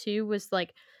about too was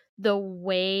like the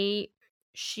way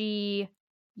she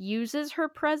uses her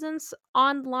presence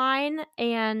online.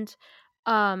 And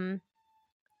um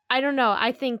I don't know,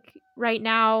 I think right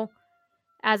now,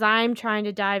 as I'm trying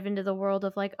to dive into the world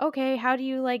of like, okay, how do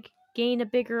you like gain a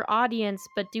bigger audience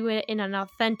but do it in an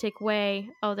authentic way?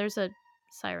 Oh, there's a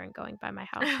siren going by my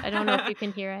house. I don't know if you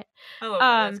can hear it. I love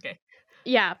that. That's Um gay.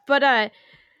 yeah, but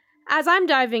as I'm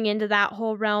diving into that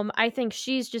whole realm, I think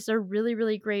she's just a really,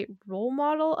 really great role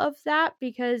model of that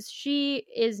because she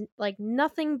is like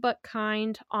nothing but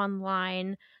kind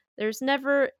online. There's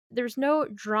no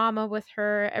drama with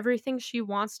her. Everything she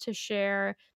wants to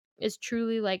share is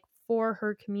truly like for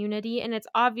her community. And it's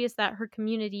obvious that her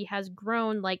community has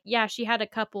grown. Like, yeah, she had a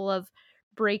couple of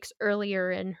breaks earlier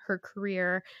in her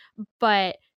career,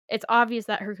 but it's obvious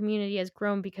that her community has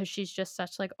grown because she's just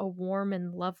such like a warm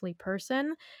and lovely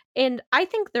person. And I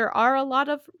think there are a lot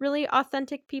of really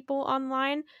authentic people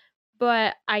online,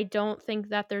 but I don't think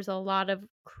that there's a lot of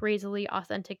crazily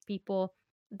authentic people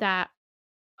that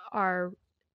are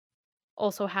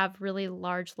also have really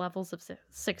large levels of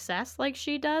success like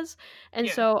she does. And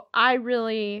Yeah. so I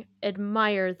really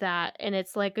admire that. And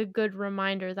it's like a good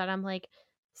reminder that I'm like,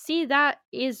 see, that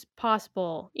is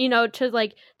possible, to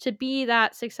like to be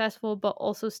that successful, but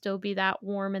also still be that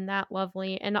warm and that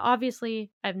lovely. And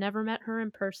obviously, I've never met her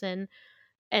in person.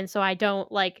 And so I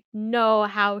don't like know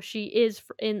how she is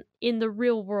in the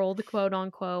real world, quote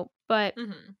unquote. But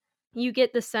Mhm. you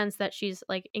get the sense that she's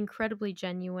like incredibly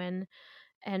genuine.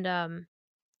 And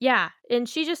yeah, and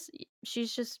she's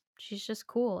just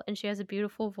cool, and she has a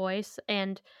beautiful voice.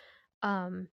 And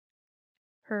um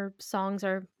her songs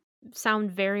are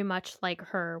sound very much like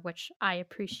her, which I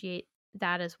appreciate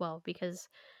that as well because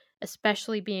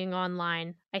especially being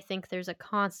online, I think there's a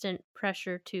constant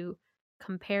pressure to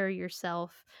compare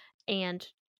yourself and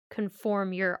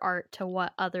conform your art to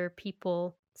what other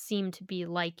people seem to be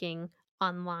liking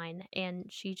online.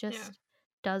 And she Yeah. just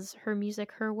does her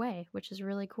music her way, which is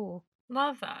really cool.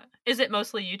 Love that. Is it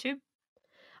mostly YouTube?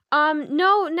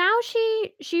 No, now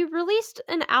she released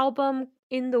an album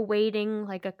in the waiting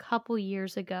like a couple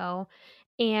years ago,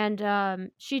 and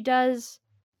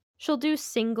she'll do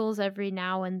singles every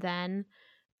now and then.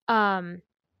 Um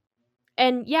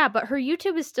and yeah, but her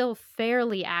YouTube is still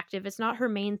fairly active. It's not her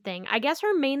main thing. I guess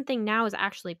her main thing now is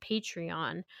actually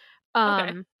Patreon. Okay.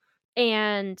 Um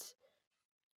and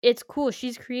it's cool.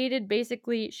 She's created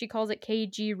basically she calls it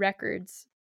KG Records.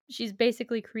 She's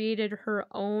basically created her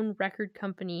own record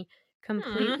company Hmm.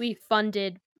 completely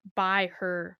funded by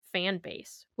her fan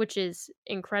base, which is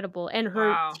incredible. And her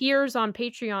Wow. tiers on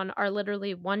Patreon are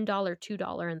literally $1,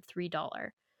 $2, and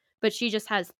 $3. But she just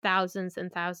has thousands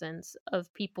and thousands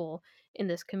of people in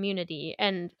this community.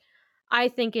 And I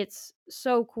think it's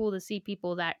so cool to see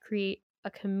people that create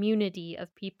a community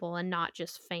of people and not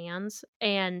just fans.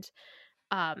 And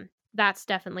that's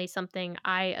definitely something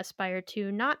I aspire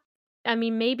to. Not I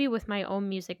mean, maybe with my own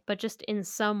music, but just in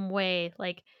some way,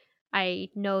 like, I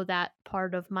know that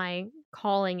part of my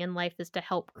calling in life is to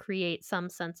help create some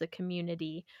sense of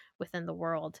community within the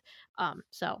world.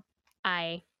 So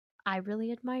I I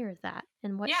really admire that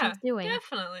and what Yeah, she's doing.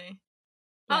 definitely.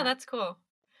 Oh, Yeah. that's cool.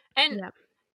 And Yeah.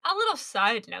 a little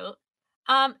side note,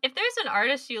 if there's an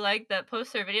artist you like that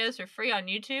posts their videos for free on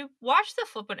YouTube, watch the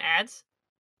flippin' ads.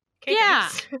 Okay, Yeah.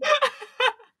 thanks.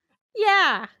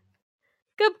 Yeah.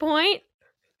 Good point.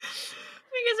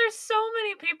 Because there's so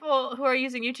many people who are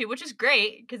using YouTube, which is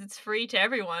great because it's free to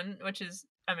everyone, which is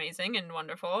amazing and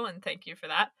wonderful, and thank you for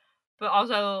that. But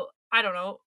also, I don't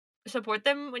know, support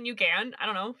them when you can. I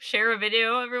don't know, share a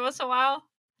video every once in a while.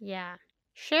 Yeah.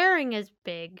 Sharing is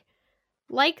big.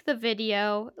 Like the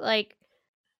video, like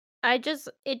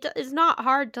it's not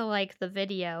hard to like the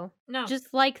video. No,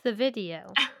 Just like the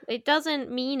video. It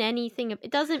doesn't mean anything. It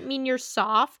doesn't mean you're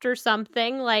soft or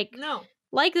something. no.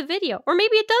 Like the video. Or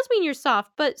maybe it does mean you're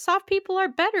soft, but soft people are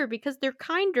better because they're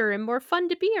kinder and more fun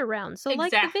to be around. So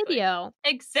like the Exactly. video.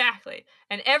 Exactly.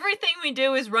 And everything we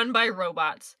do is run by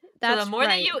robots. So the That's more that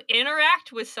right. you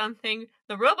interact with something,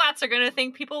 the robots are going to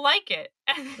think people like it.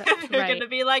 That's And they're going right. to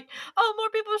be like, "Oh, more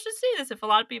people should see this if a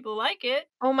lot of people like it."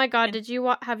 Oh my god,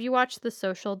 And have you watched The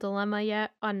Social Dilemma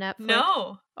yet on Netflix?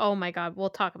 no. Oh my god, we'll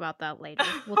talk about that later.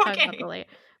 We'll talk about that Okay. later.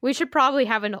 We should probably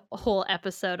have a whole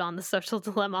episode on The Social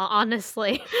Dilemma,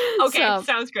 honestly. Okay, So,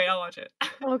 sounds great. I'll watch it.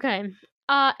 okay.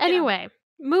 Yeah. Anyway,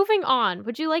 moving on.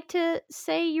 Would you like to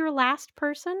say your last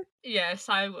person? Yes,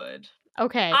 I would.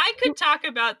 Okay. I could talk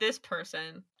about this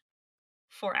person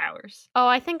for hours. Oh,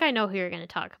 I think I know who you're going to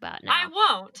talk about I now.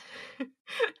 won't.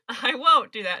 I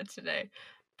won't do that today.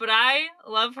 But I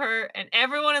love her, and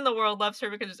everyone in the world loves her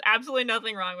because there's absolutely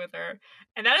nothing wrong with her.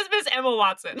 And that is Miss Emma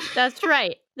Watson. That's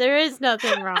right. There is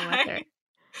nothing wrong with her.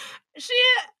 She,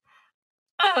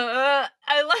 I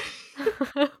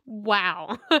love,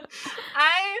 Wow.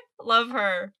 I love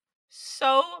her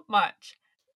so much.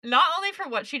 Not only for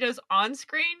what she does on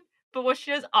screen, but what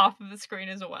she does off of the screen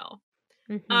as well.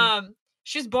 Mhm. Um,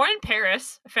 she was born in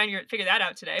Paris. I figured that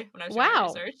out today when I was doing my Wow.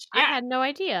 research. I Yeah, had no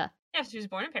idea. yeah, she was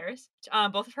born in Paris.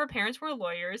 Both of her parents were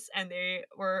lawyers, and they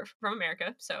were from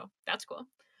America, so that's cool.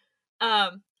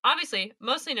 Obviously,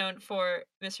 mostly known for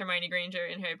Miss Hermione Granger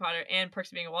in Harry Potter and Perks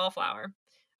of Being a Wallflower.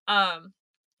 Um,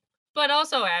 but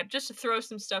also add just to throw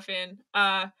some stuff in.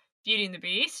 Beauty and the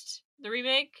Beast, the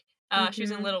remake. She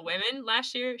was in Mhm. Little Women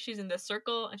last year. She's in The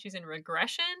Circle, and she's in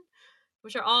Regression,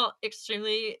 which are all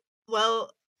extremely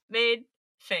well made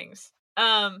things.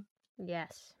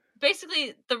 Yes.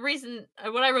 Basically, the reason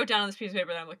what I wrote down on this piece of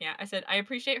paper that I'm looking at, I said I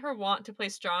appreciate her want to play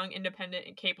strong, independent,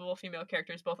 and capable female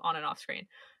characters both on and off screen,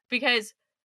 because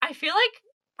I feel like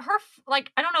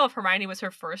like I don't know if Hermione was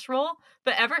her first role,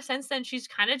 but ever since then she's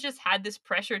kind of just had this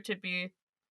pressure to be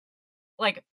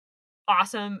like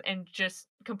awesome and just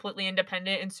completely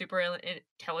independent and super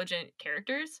intelligent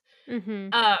characters.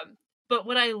 Mhm. Um, but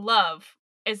what I love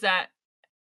is that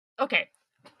okay,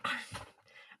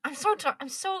 I'm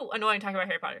so annoying talking about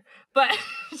Harry Potter, but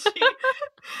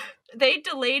they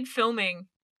delayed filming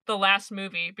the last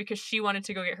movie because she wanted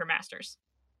to go get her master's.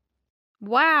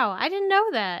 Wow, I didn't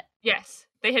know that. Yes,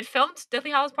 they had filmed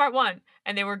Deathly Hallows Part 1,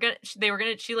 and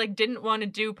she like didn't want to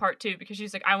do Part 2 because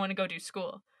she's like, I want to go do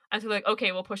school. And so like,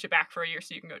 okay, we'll push it back for a year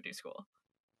so you can go do school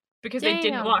because they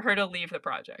didn't Damn. want her to leave the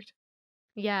project.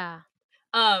 Yeah.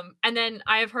 And then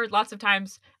I have heard lots of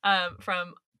times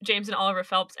from James and Oliver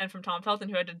Phelps and from Tom Felton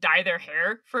who had to dye their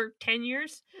hair for 10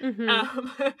 years. Mhm.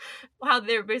 Um, how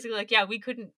they're basically like, yeah, we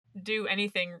couldn't do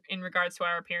anything in regards to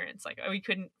our appearance. Like we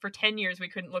couldn't for 10 years we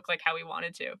couldn't look like how we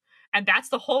wanted to. And that's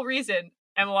the whole reason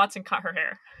Emma Watson cut her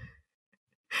hair.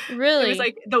 It was, Really?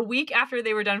 like, the week after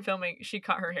they were done filming, she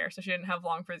cut her hair, so she didn't have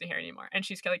long frizzy hair anymore, and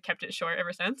she's, like, kept it short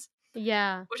ever since,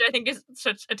 Yeah, which I think is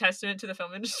such a testament to the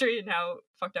film industry and how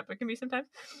fucked up it can be sometimes.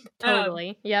 Um,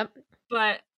 totally. Yep.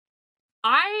 but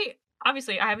I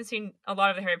obviously, I haven't seen a lot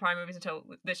of the Harry Potter movies until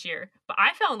this year, but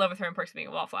I fell in love with her in Perks of Being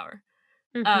a Wallflower,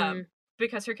 Mhm. um,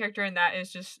 because her character in that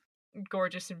is just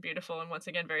gorgeous and beautiful and, once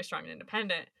again, very strong and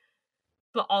independent,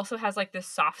 but also has, like, this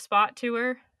soft spot to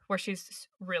her where she's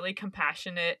really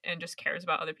compassionate and just cares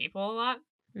about other people a lot,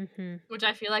 Mhm. which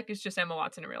I feel like is just Emma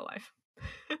Watson in real life.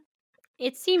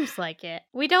 It seems like it.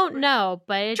 We don't Right. know,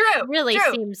 but it True, really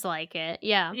true. seems like it.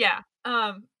 Yeah. Yeah,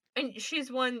 and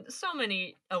she's won so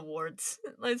many awards,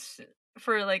 let's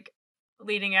for, like,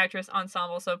 leading actress,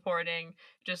 ensemble supporting,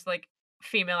 just, like,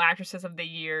 female actresses of the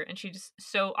year, and she's just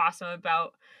so awesome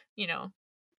about, you know,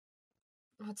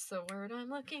 what's the word I'm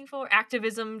looking for?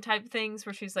 Activism type things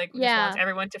where she's, like, just wants Yeah.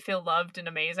 everyone to feel loved and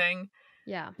amazing.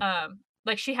 Yeah.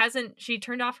 Like, she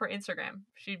turned off her Instagram.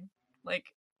 She,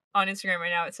 like, on Instagram right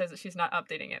now, it says that she's not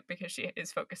updating it because she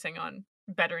is focusing on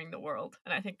bettering the world,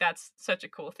 and I think that's such a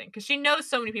cool thing because she knows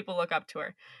so many people look up to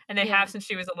her, and they Yeah. have since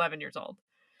she was 11 years old,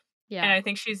 and Yeah. I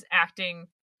think she's acting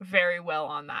very well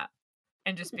on that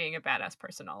and just being a badass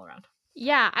person all around.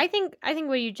 Yeah, I think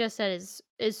what you just said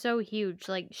is so huge.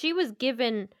 Like she was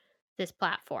given this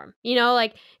platform.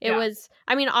 Like it Yeah. was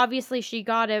I mean, obviously she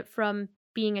got it from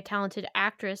being a talented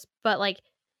actress, but like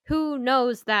who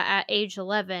knows that at age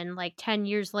 11, like 10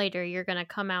 years later you're going to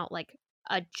come out like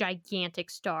a gigantic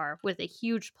star with a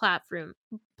huge platform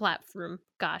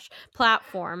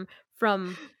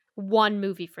from one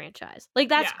movie franchise. Like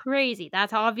that's Yeah. crazy.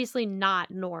 That's obviously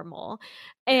not normal.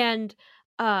 And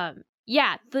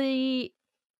yeah, the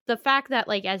fact that,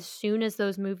 like, as soon as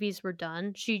those movies were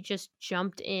done, she just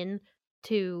jumped in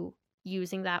to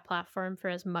using that platform for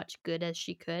as much good as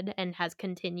she could and has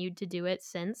continued to do it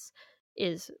since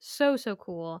is so, so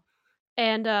cool.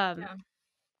 And, Yeah.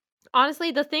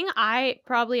 honestly, the thing I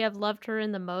probably have loved her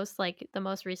in the most, like, the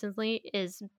most recently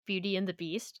is Beauty and the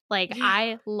Beast. Like, Yeah.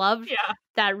 I loved Yeah.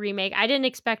 that remake. I didn't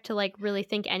expect to, like, really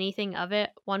think anything of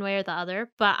it one way or the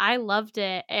other, but I loved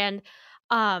it, and,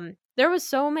 there was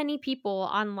so many people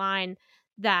online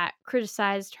that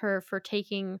criticized her for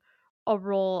taking a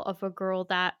role of a girl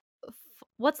that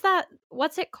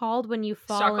what's it called when you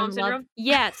fall Stockholm in love? syndrome?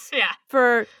 Yes, Yeah.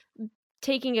 for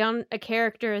taking on a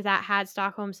character that had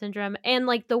Stockholm syndrome, and,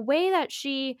 like, the way that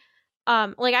she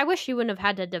like, I wish she wouldn't have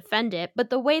had to defend it, but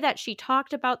the way that she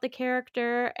talked about the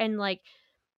character and, like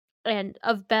and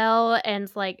of Belle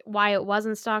and, like, why it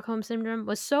wasn't Stockholm syndrome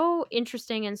was so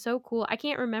interesting and so cool. I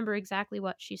can't remember exactly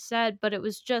what she said, but it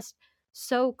was just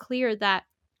so clear that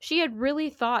she had really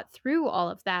thought through all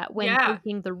of that when Yeah.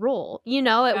 taking the role. It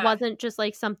Yeah. wasn't just,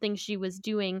 like, something she was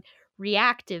doing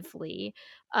reactively.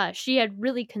 She had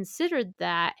really considered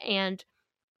that and,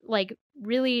 like,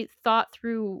 really thought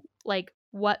through, like,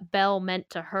 what Belle meant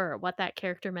to her, what that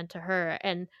character meant to her,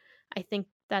 and I think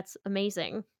that's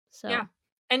amazing. Yeah. So,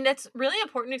 And that's really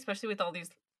important, especially with all these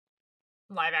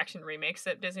live action remakes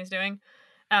that Disney's doing.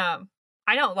 Um,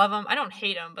 I don't love them. I don't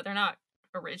hate them, but they're not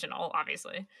original,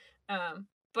 obviously.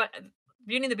 But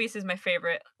Beauty and the Beast is my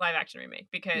favorite live action remake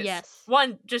because yes.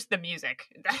 one, just the music.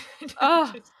 Oh,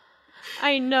 Just-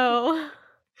 I know.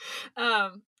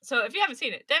 so if you haven't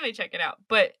seen it, definitely check it out.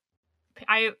 But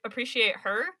I appreciate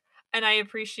her and I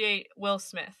appreciate Will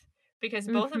Smith because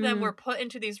both of them were Mhm. put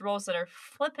into these roles that are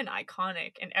flippin'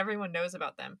 iconic and everyone knows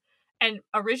about them. And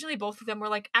originally, both of them were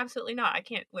like, absolutely not. I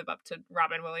can't live up to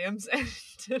Robin Williams.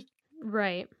 And,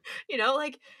 Right.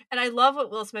 like, and I love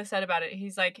what Will Smith said about it.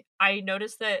 He's like, I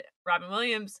noticed that Robin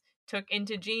Williams took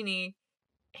into Genie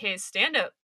his stand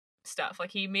up stuff. Like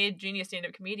he made Genie a stand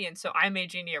up comedian, so I made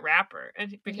Genie a rapper,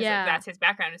 and because like Yeah. that's his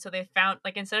background. And so they found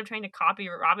like instead of trying to copy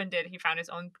what Robin did, he found his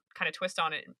own kind of twist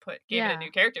on it and gave it a Yeah.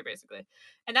 new character basically.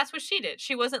 And that's what she did.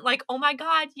 She wasn't like, oh my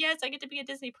god, yes, I get to be a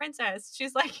Disney princess.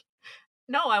 She's like,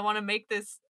 no, I want to make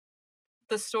this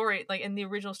the story like in the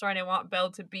original story, and I want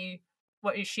Belle to be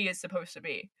what she is supposed to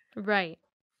be. Right.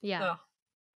 Yeah. So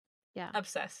Yeah.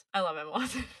 obsessed. I love Emma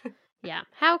Watson. Yeah.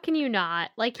 How can you not?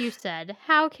 Like you said,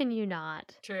 how can you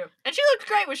not? True, and she looks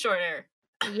great with short hair.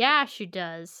 Yeah, she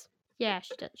does. Yeah,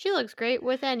 she does. She looks great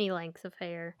with any length of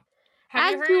hair.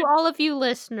 Have As you do heard? all of you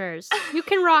listeners. You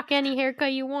can rock any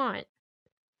haircut you want.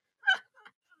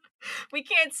 We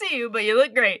can't see you, but you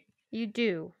look great. You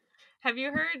do. Have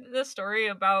you heard the story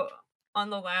about on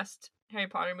the last Harry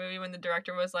Potter movie when the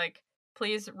director was like,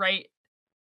 please write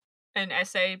an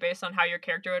essay based on how your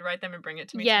character would write them and bring it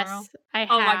to me tomorrow? Yes, I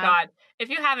Oh my have. god. If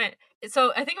you haven't,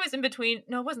 so I think it was in between,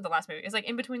 no, it wasn't the last movie. It's like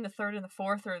in between the third and the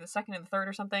fourth or the second and the third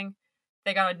or something.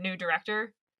 They got a new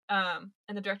director. And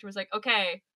the director was like,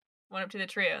 okay, went up to the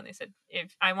trio and they said,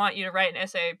 if I want you to write an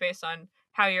essay based on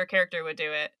how your character would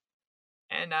do it,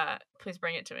 and please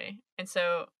bring it to me. And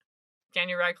so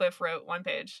Daniel Radcliffe wrote 1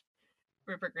 page.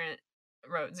 Rupert Grint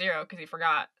wrote 0 because he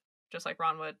forgot, just like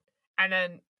Ron would. And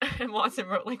then Watson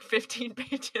wrote like 15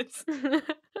 pages. And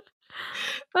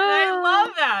I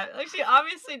love that. Like, she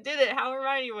obviously did it how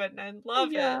Hermione would, and I love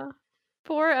it.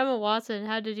 Poor Emma Watson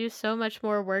had to do so much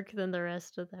more work than the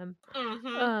rest of them.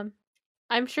 Mm-hmm.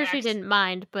 I'm sure she didn't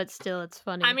mind, but still, it's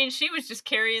funny. I mean, she was just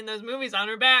carrying those movies on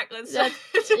her back. It's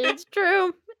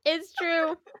true. It's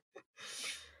true.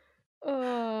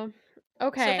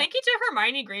 Okay. So thank you to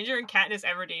Hermione Granger and Katniss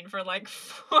Everdeen for like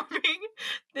forming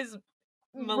this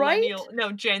millennial,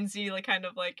 Gen Z, like kind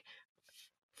of like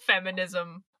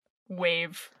feminism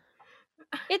wave.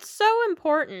 It's so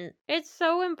important. It's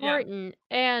so important.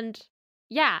 Yeah. And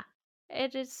yeah,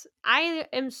 it is. I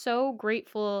am so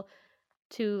grateful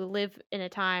to live in a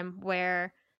time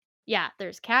where,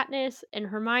 there's Katniss and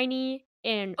Hermione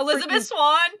and Elizabeth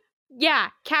Swann. Yeah,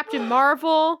 Captain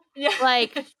Marvel. Yeah.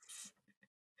 Like,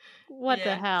 what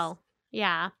the hell?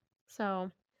 Yeah. So.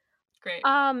 Great.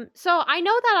 So I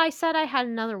know that I said I had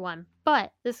another one,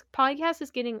 but this podcast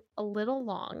is getting a little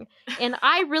long, and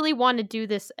I really want to do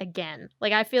this again.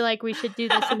 Like, I feel like we should do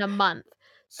this in a month.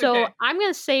 So I'm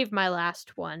gonna save my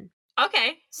last one.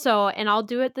 Okay. So, and I'll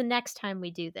do it the next time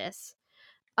we do this.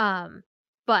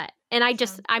 But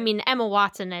I mean, Emma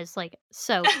Watson is like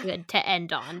so good to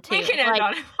end on too. We can end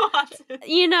on Emma Watson.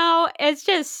 It's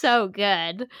just so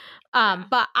good.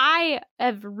 But I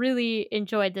have really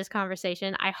enjoyed this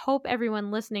conversation. I hope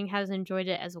everyone listening has enjoyed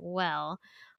it as well.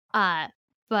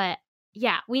 But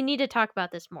yeah, we need to talk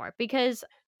about this more because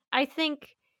I think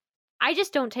I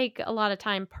just don't take a lot of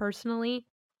time personally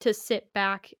to sit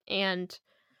back and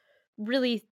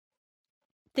really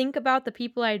think about the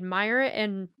people I admire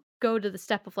and go to the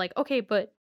step of like, okay,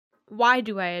 but why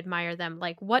do I admire them?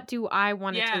 Like, what do I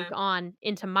want to take on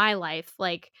into my life?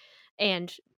 Like,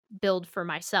 and build for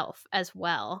myself as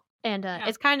well. And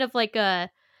it's kind of like a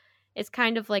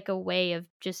way of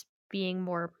just being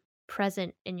more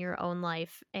present in your own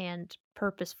life and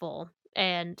purposeful.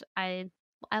 And I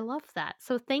love that.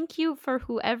 So thank you for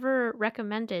whoever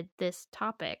recommended this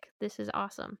topic. This is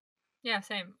awesome. Yeah,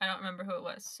 same. I don't remember who it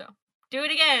was, so do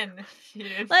it again.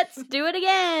 Let's do it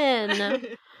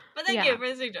again. But thank you for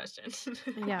the suggestion.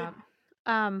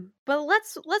 But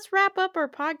let's wrap up our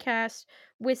podcast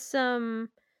with some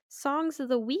songs of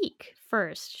the week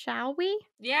first, shall we?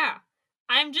 Yeah.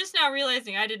 I'm just now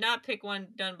realizing I did not pick one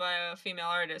done by a female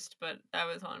artist, but that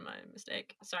was on my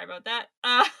mistake. Sorry about that.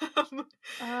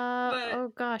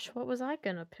 Oh gosh, what was I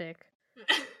gonna pick?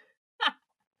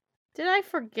 Did I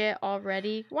forget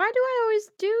already? Why do I always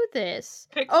do this?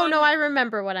 No, I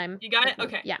remember what I'm. You got it?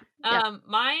 Okay. Yeah.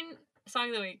 Mine song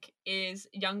of the week is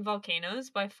Young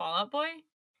Volcanoes by Fall Out Boy.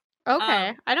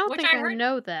 Okay. I don't think I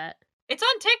know that. It's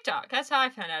on TikTok. That's how I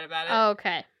found out about it. Oh,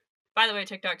 okay. By the way,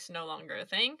 TikTok's no longer a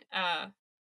thing.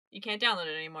 You can't download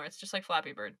it anymore. It's just like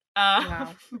Flappy Bird.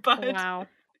 Wow. But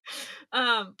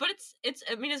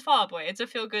it's Fall Out Boy. It's a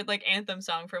feel good like anthem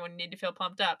song for when you need to feel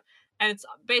pumped up. And it's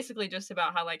basically just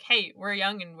about how, like, hey, we're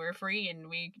young and we're free and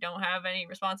we don't have any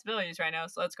responsibilities right now,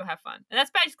 so let's go have fun. And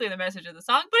that's basically the message of the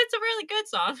song, but it's a really good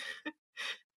song.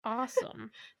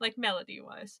 Awesome. Like,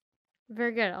 melody-wise.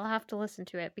 Very good. I'll have to listen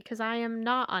to it because I am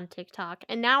not on TikTok,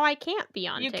 and now I can't be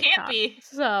on TikTok. You can't be.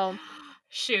 So.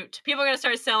 Shoot. People are going to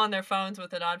start selling their phones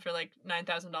with it on for, like,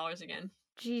 $9,000 again.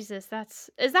 Jesus, is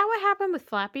that what happened with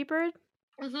Flappy Bird?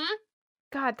 Mm-hmm.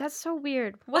 God, that's so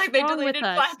weird. What's like, they deleted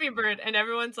Flappy Bird, and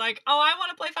everyone's like, oh, I want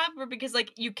to play Flappy Bird because,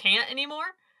 like, you can't anymore.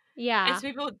 Yeah. And so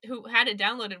people who had it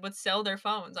downloaded would sell their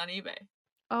phones on eBay.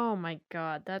 Oh my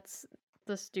god, that's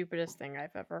the stupidest thing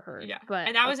I've ever heard. Yeah.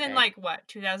 And that was in, like, what,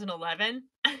 2011?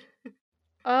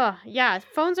 Yeah,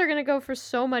 phones are going to go for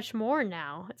so much more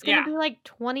now. It's going to be like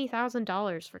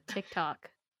 $20,000 for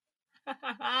TikTok.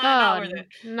 Not worth it.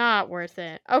 Not worth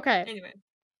it. Okay. Anyway.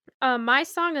 My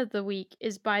song of the week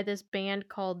is by this band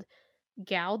called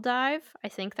Galdive. I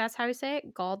think that's how you say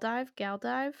it. Galdive.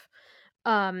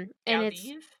 And it's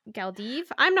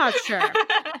Galdive. I'm not sure.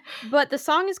 But the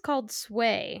song is called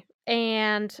Sway,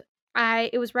 and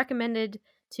it was recommended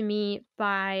to me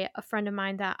by a friend of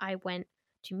mine that I went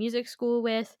to music school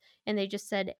with, and they just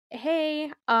said,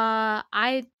 "Hey,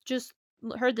 I just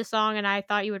heard the song and I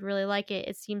thought you would really like it.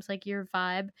 It seems like your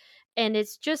vibe." And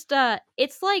it's just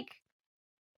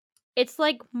it's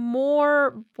like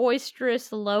more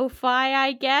boisterous lo-fi,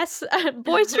 I guess.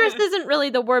 Boisterous isn't really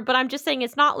the word, but I'm just saying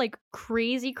it's not like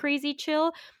crazy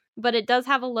chill, but it does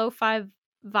have a lo-fi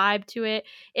vibe to it.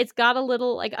 It's got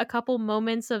a couple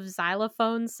moments of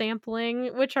xylophone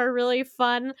sampling, which are really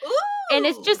fun. And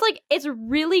it's just Ooh! it's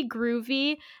really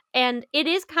groovy, and it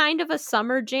is kind of a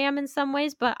summer jam in some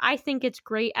ways, but I think it's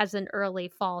great as an early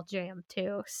fall jam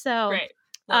too. So, Great.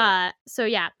 Love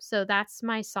it. so that's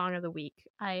my song of the week.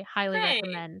 I highly Great.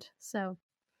 recommend. So,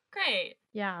 Great.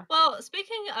 yeah. Well,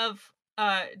 speaking of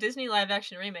Disney live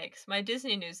action remakes, my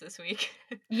Disney news this week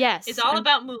is Yes. all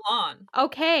about Mulan.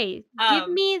 Okay. Give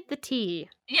Um, me the tea.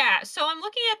 yeah, so I'm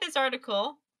looking at this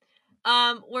article,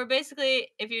 where basically,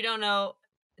 if you don't know,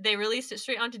 they released it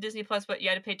straight onto Disney Plus, but you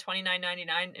had to pay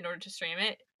 $29.99 in order to stream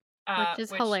it, Which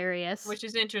is which hilarious.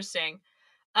 is interesting.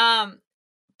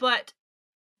 But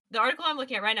the article I'm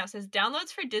looking at right now says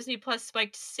downloads for Disney Plus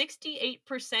spiked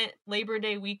 68% Labor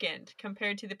Day weekend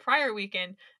compared to the prior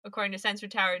weekend, according to Sensor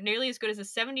Tower. Nearly as good as a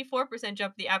 74%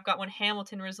 jump the app got when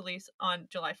Hamilton was released on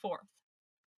July 4th.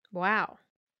 Wow.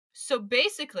 So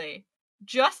basically,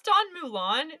 just on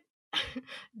Mulan,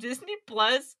 Disney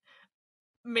Plus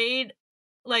made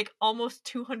like almost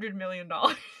 $200 million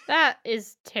That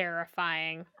is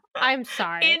terrifying. I'm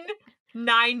sorry. in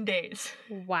 9 days.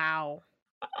 Wow.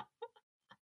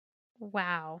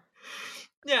 Wow.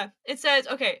 Yeah, it says,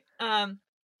 okay,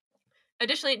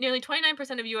 additionally, nearly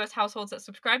 29% of U.S. households that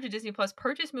subscribe to Disney Plus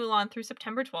purchased Mulan through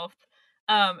September 12th.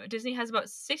 Disney has about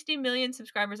 60 million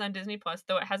subscribers on Disney Plus,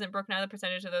 though it hasn't broken out the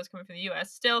percentage of those coming from the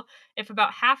U.S. Still, if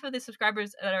about half of the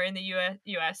subscribers that are in the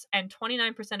U.S. and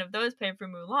 29% of those paid for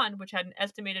Mulan, which had an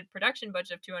estimated production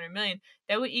budget of $200 million,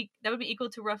 that would be equal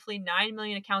to roughly 9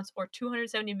 million accounts or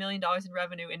 $270 million in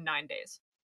revenue in 9 days.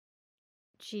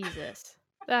 Jesus.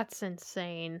 That's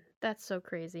insane. That's so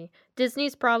crazy.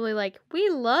 Disney's probably like, we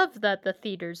love that the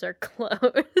theaters are closed.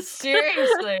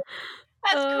 Seriously.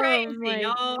 That's Oh crazy, my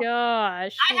y'all.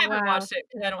 gosh. I haven't Wow. watched it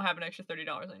because I don't have an extra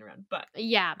 $30 laying around, but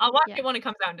Yeah. I'll watch Yeah. it when it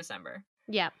comes out in December.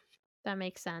 Yeah. That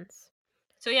makes sense.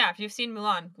 So yeah, if you've seen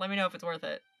Mulan, let me know if it's worth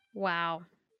it. Wow.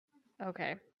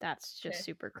 Okay. That's just Okay.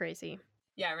 super crazy.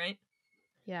 Yeah, right?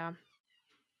 Yeah.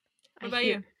 What about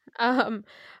you?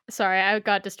 Sorry, I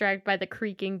got distracted by the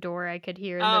creaking door I could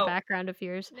hear in the background of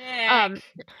yours. Nick.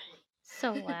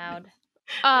 So loud.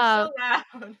 You're so loud. Yeah,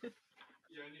 I need to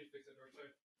fix that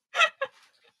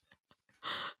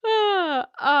door.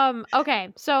 Okay,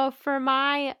 so for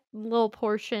my little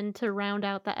portion to round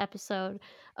out the episode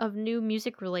of new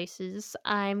music releases,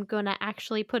 I'm gonna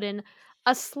actually put in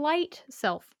a slight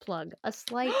self plug. Make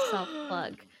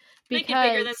it bigger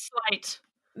than Because slight.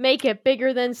 make it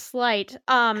bigger than slight.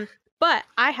 But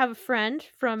I have a friend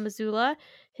from Missoula.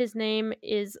 His name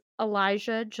is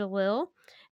Elijah Jalil,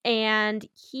 and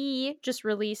he just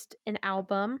released an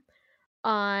album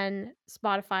on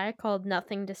Spotify called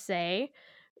Nothing to Say,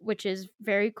 which is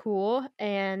very cool.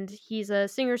 And he's a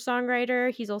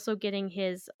singer-songwriter. He's also getting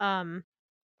his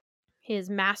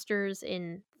master's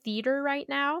in theater right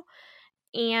now.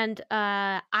 And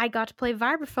I got to play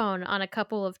vibraphone on a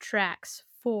couple of tracks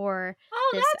for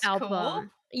this that's album. cool.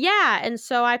 Yeah, and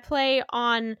so I play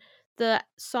on the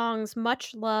songs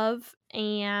Much Love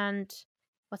and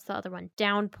what's the other one?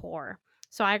 Downpour.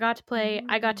 So I got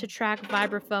to track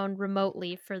vibraphone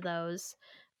remotely for those,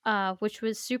 which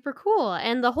was super cool.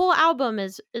 And the whole album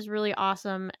is really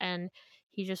awesome, and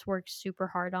he just worked super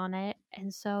hard on it.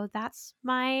 And so that's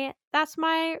my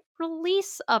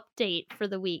release update for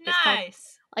the week.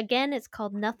 Nice. It's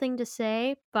called Nothing to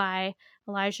Say by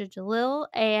Elijah Jalil,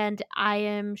 and I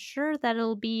am sure that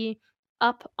it'll be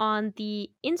up on the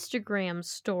Instagram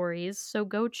stories, so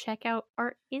go check out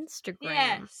our Instagram.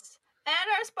 Yes. And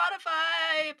our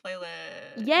Spotify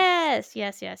playlist. Yes.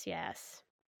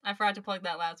 I forgot to plug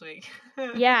that last week.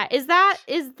 Yeah, is the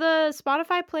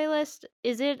Spotify playlist,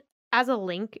 is it as a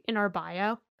link in our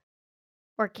bio?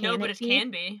 Or can no, but it it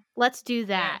can be. Let's do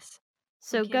that. Yes.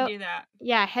 So we can do that.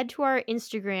 Yeah, head to our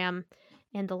Instagram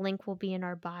and the link will be in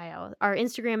our bio. Our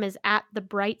Instagram is at The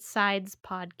Bright Sides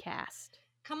Podcast.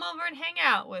 Come over and hang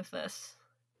out with us.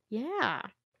 Yeah.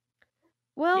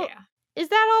 Well, is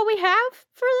that all we have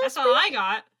for this week? That's all I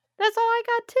got. That's all I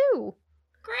got too.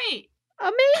 Great.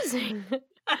 Amazing.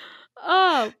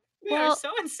 Oh, we are so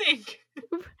in sync.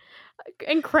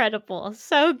 Incredible.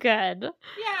 So good.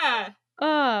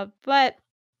 Yeah. But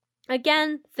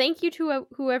again, thank you to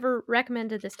whoever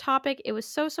recommended this topic. It was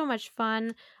so much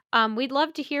fun. We'd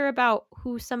love to hear about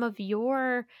who some of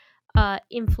your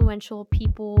influential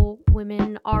people,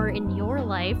 women are in your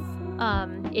life,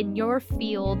 in your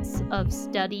fields of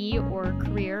study or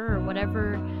career or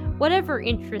whatever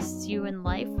interests you in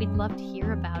life. We'd love to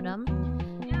hear about them.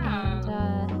 Yeah.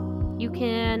 And you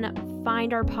can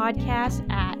find our podcast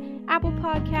at Apple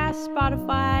Podcasts,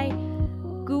 Spotify,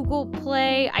 Google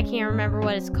Play. I can't remember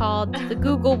what it's called. The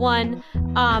Google one.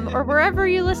 Or wherever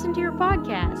you listen to your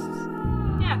podcasts.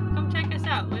 Yeah, come check us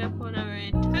out. We upload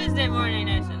every Tuesday morning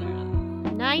nice and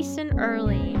early. Nice and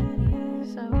early.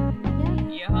 So,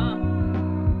 yeah.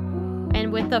 Yeehaw.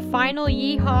 And with the final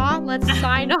yeehaw, let's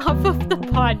sign off of the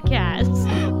podcast.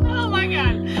 Oh my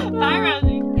god. Bye,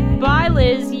 Rosie. Bye,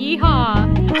 Liz.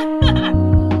 Yeehaw.